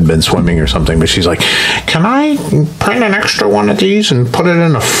because I'd been swimming or something. But she's like, "Can I print an extra one of these and put it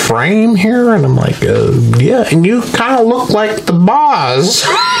in a frame here?" And I'm like, "Yeah." And you kind of look like the boss.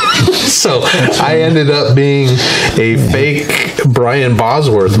 So I ended up being a fake Brian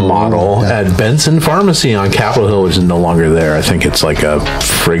Bosworth model at Benson Pharmacy on Capitol Hill, which is no longer there. I think it's like a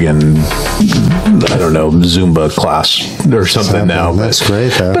friggin', I don't know, Zumba class or something now. That's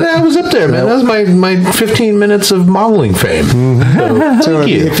great, though. But I was up there, man. That was my 15 minutes of modeling fame. So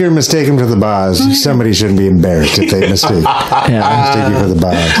if you're mistaken for the boss, somebody shouldn't be embarrassed if they mistake you for the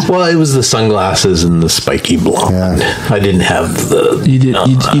boss. Well, it was the sunglasses and the spiky blonde. Yeah. I didn't have the... You did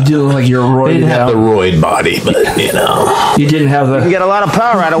look like you're roided. I didn't have the roid body, but you didn't have the... You can get a lot of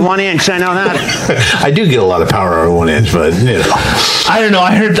power out of 1 inch, I know that. I do get a lot of power out of 1 inch, but I don't know.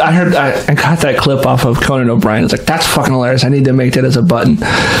 I got that clip off of Conan O'Brien. It's like, that's fucking hilarious. I need to make that as a button.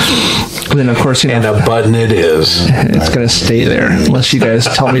 And then, of course, and a button it is. It's going to stay there unless you guys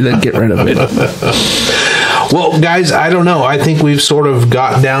tell me to get rid of it. Well, guys, I don't know. I think we've sort of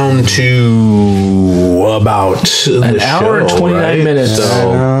got down to about an hour and 29 minutes. So,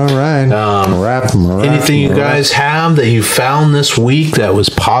 all right. Wrap anything you guys have that you found this week that was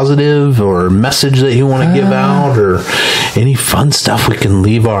positive, or a message that you want to give out, or any fun stuff we can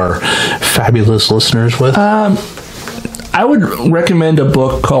leave our fabulous listeners with? I would recommend a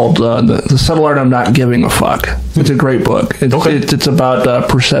book called The Subtle Art of Not Giving a Fuck. It's a great book. It's about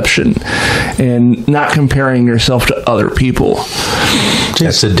perception and not comparing yourself to other people.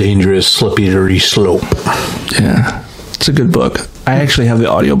 That's a dangerous, slippery slope. Yeah. It's a good book. I actually have the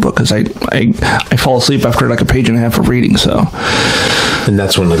audiobook because I fall asleep after like a page and a half of reading. So, and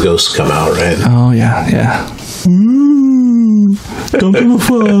that's when the ghosts come out, right? Oh, yeah. Don't give a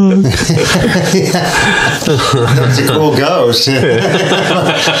fuck. That's a cool ghost.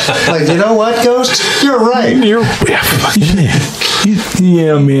 Like, you know what, ghost? You're right.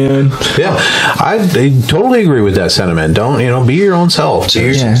 Yeah, man. Yeah, I totally agree with that sentiment. Don't be your own self.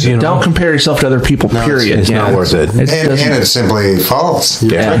 Don't compare yourself to other people. Period. It's not worth it. And it's simply false.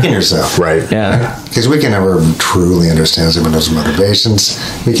 You're tricking yourself. Right. Yeah. Because we can never truly understand someone else's motivations.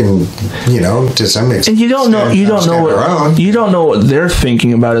 We can, to some extent. And you don't know what they're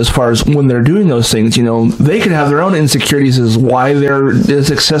thinking about as far as when they're doing those things. They could have their own insecurities as why they're as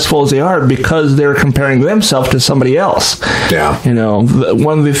successful as they are because they're comparing themselves to somebody else. Yeah.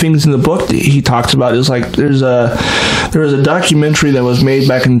 One of the things in the book that he talks about is like there was a documentary that was made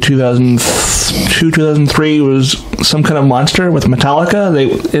back in 2002, 2003. It was some kind of monster with Metallica.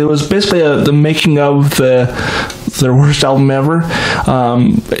 It was basically the making of their worst album ever.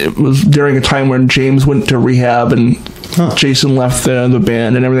 It was during a time when James went to rehab and Jason left the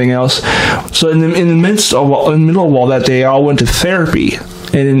band and everything else. So in the middle of all that, they all went to therapy.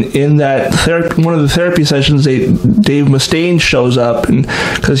 And in that one of the therapy sessions, Dave Mustaine shows up, and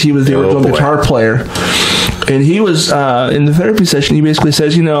because he was the original guitar player, and he was in the therapy session. He basically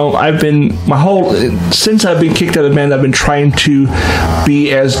says, since I've been kicked out of the band, I've been trying to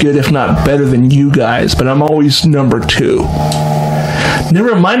be as good, if not better, than you guys, but I'm always number 2.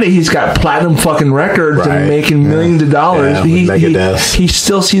 Never mind that he's got platinum fucking records and making millions of dollars. Yeah, he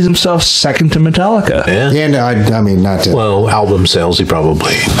still sees himself second to Metallica. Yeah, no, I mean, not to... Well, album sales, he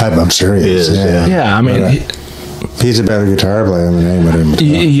probably... I'm sure he is. Yeah, I mean... He's a better guitar player than anybody.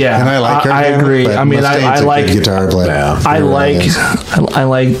 Yeah, and I like her. I agree. I mean, I like guitar player. Yeah. I like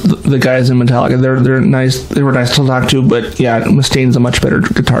the guys in Metallica. They're nice. They were nice to talk to. But yeah, Mustaine's a much better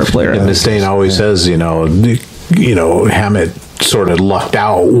guitar player. And Mustaine always says, Hammett sort of lucked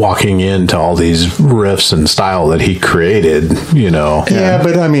out walking into all these riffs and style that he created, Yeah,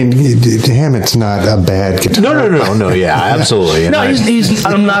 but I mean, Hammett's not a bad guitar. No, yeah, absolutely. No, he's.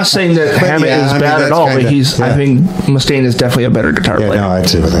 I'm not saying that Hammett is bad at all. But I think Mustaine is definitely a better guitar player. No, I'd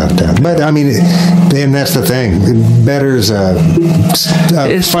say without a doubt. But I mean, and that's the thing. Better's a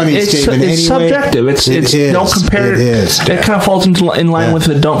funny statement. It's subjective. It's don't compare. It kind of falls in line with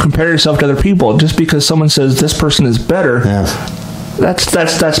the don't compare yourself to other people. Just because someone says this person is better. Yeah. That's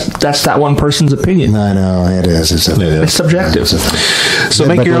that one person's opinion. I know it is. It's subjective. So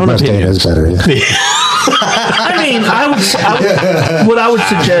make your own opinion. Is better. Yeah. I mean, what I would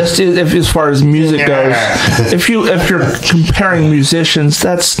suggest is, as far as music goes, if you're comparing musicians,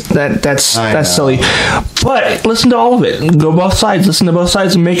 that's silly. But listen to all of it. Go both sides. Listen to both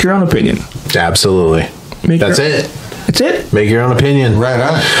sides and make your own opinion. Absolutely. That's it. That's it. Make your own opinion. Right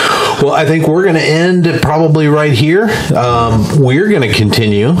on. Well, I think we're going to end probably right here. We're going to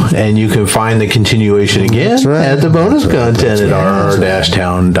continue, and you can find the continuation again at the bonus content at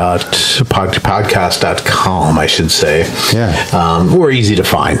rr-town.podcast.com, I should say. Yeah. We're easy to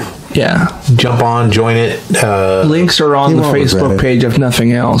find. Yeah. Jump on, join it. Links are on the Facebook page, if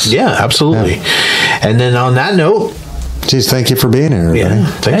nothing else. Yeah, absolutely. Yeah. And then on that note, geez, thank you for being here, everybody. Yeah,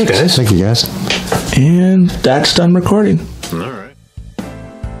 thanks, guys. Thank you, guys. And that's done recording.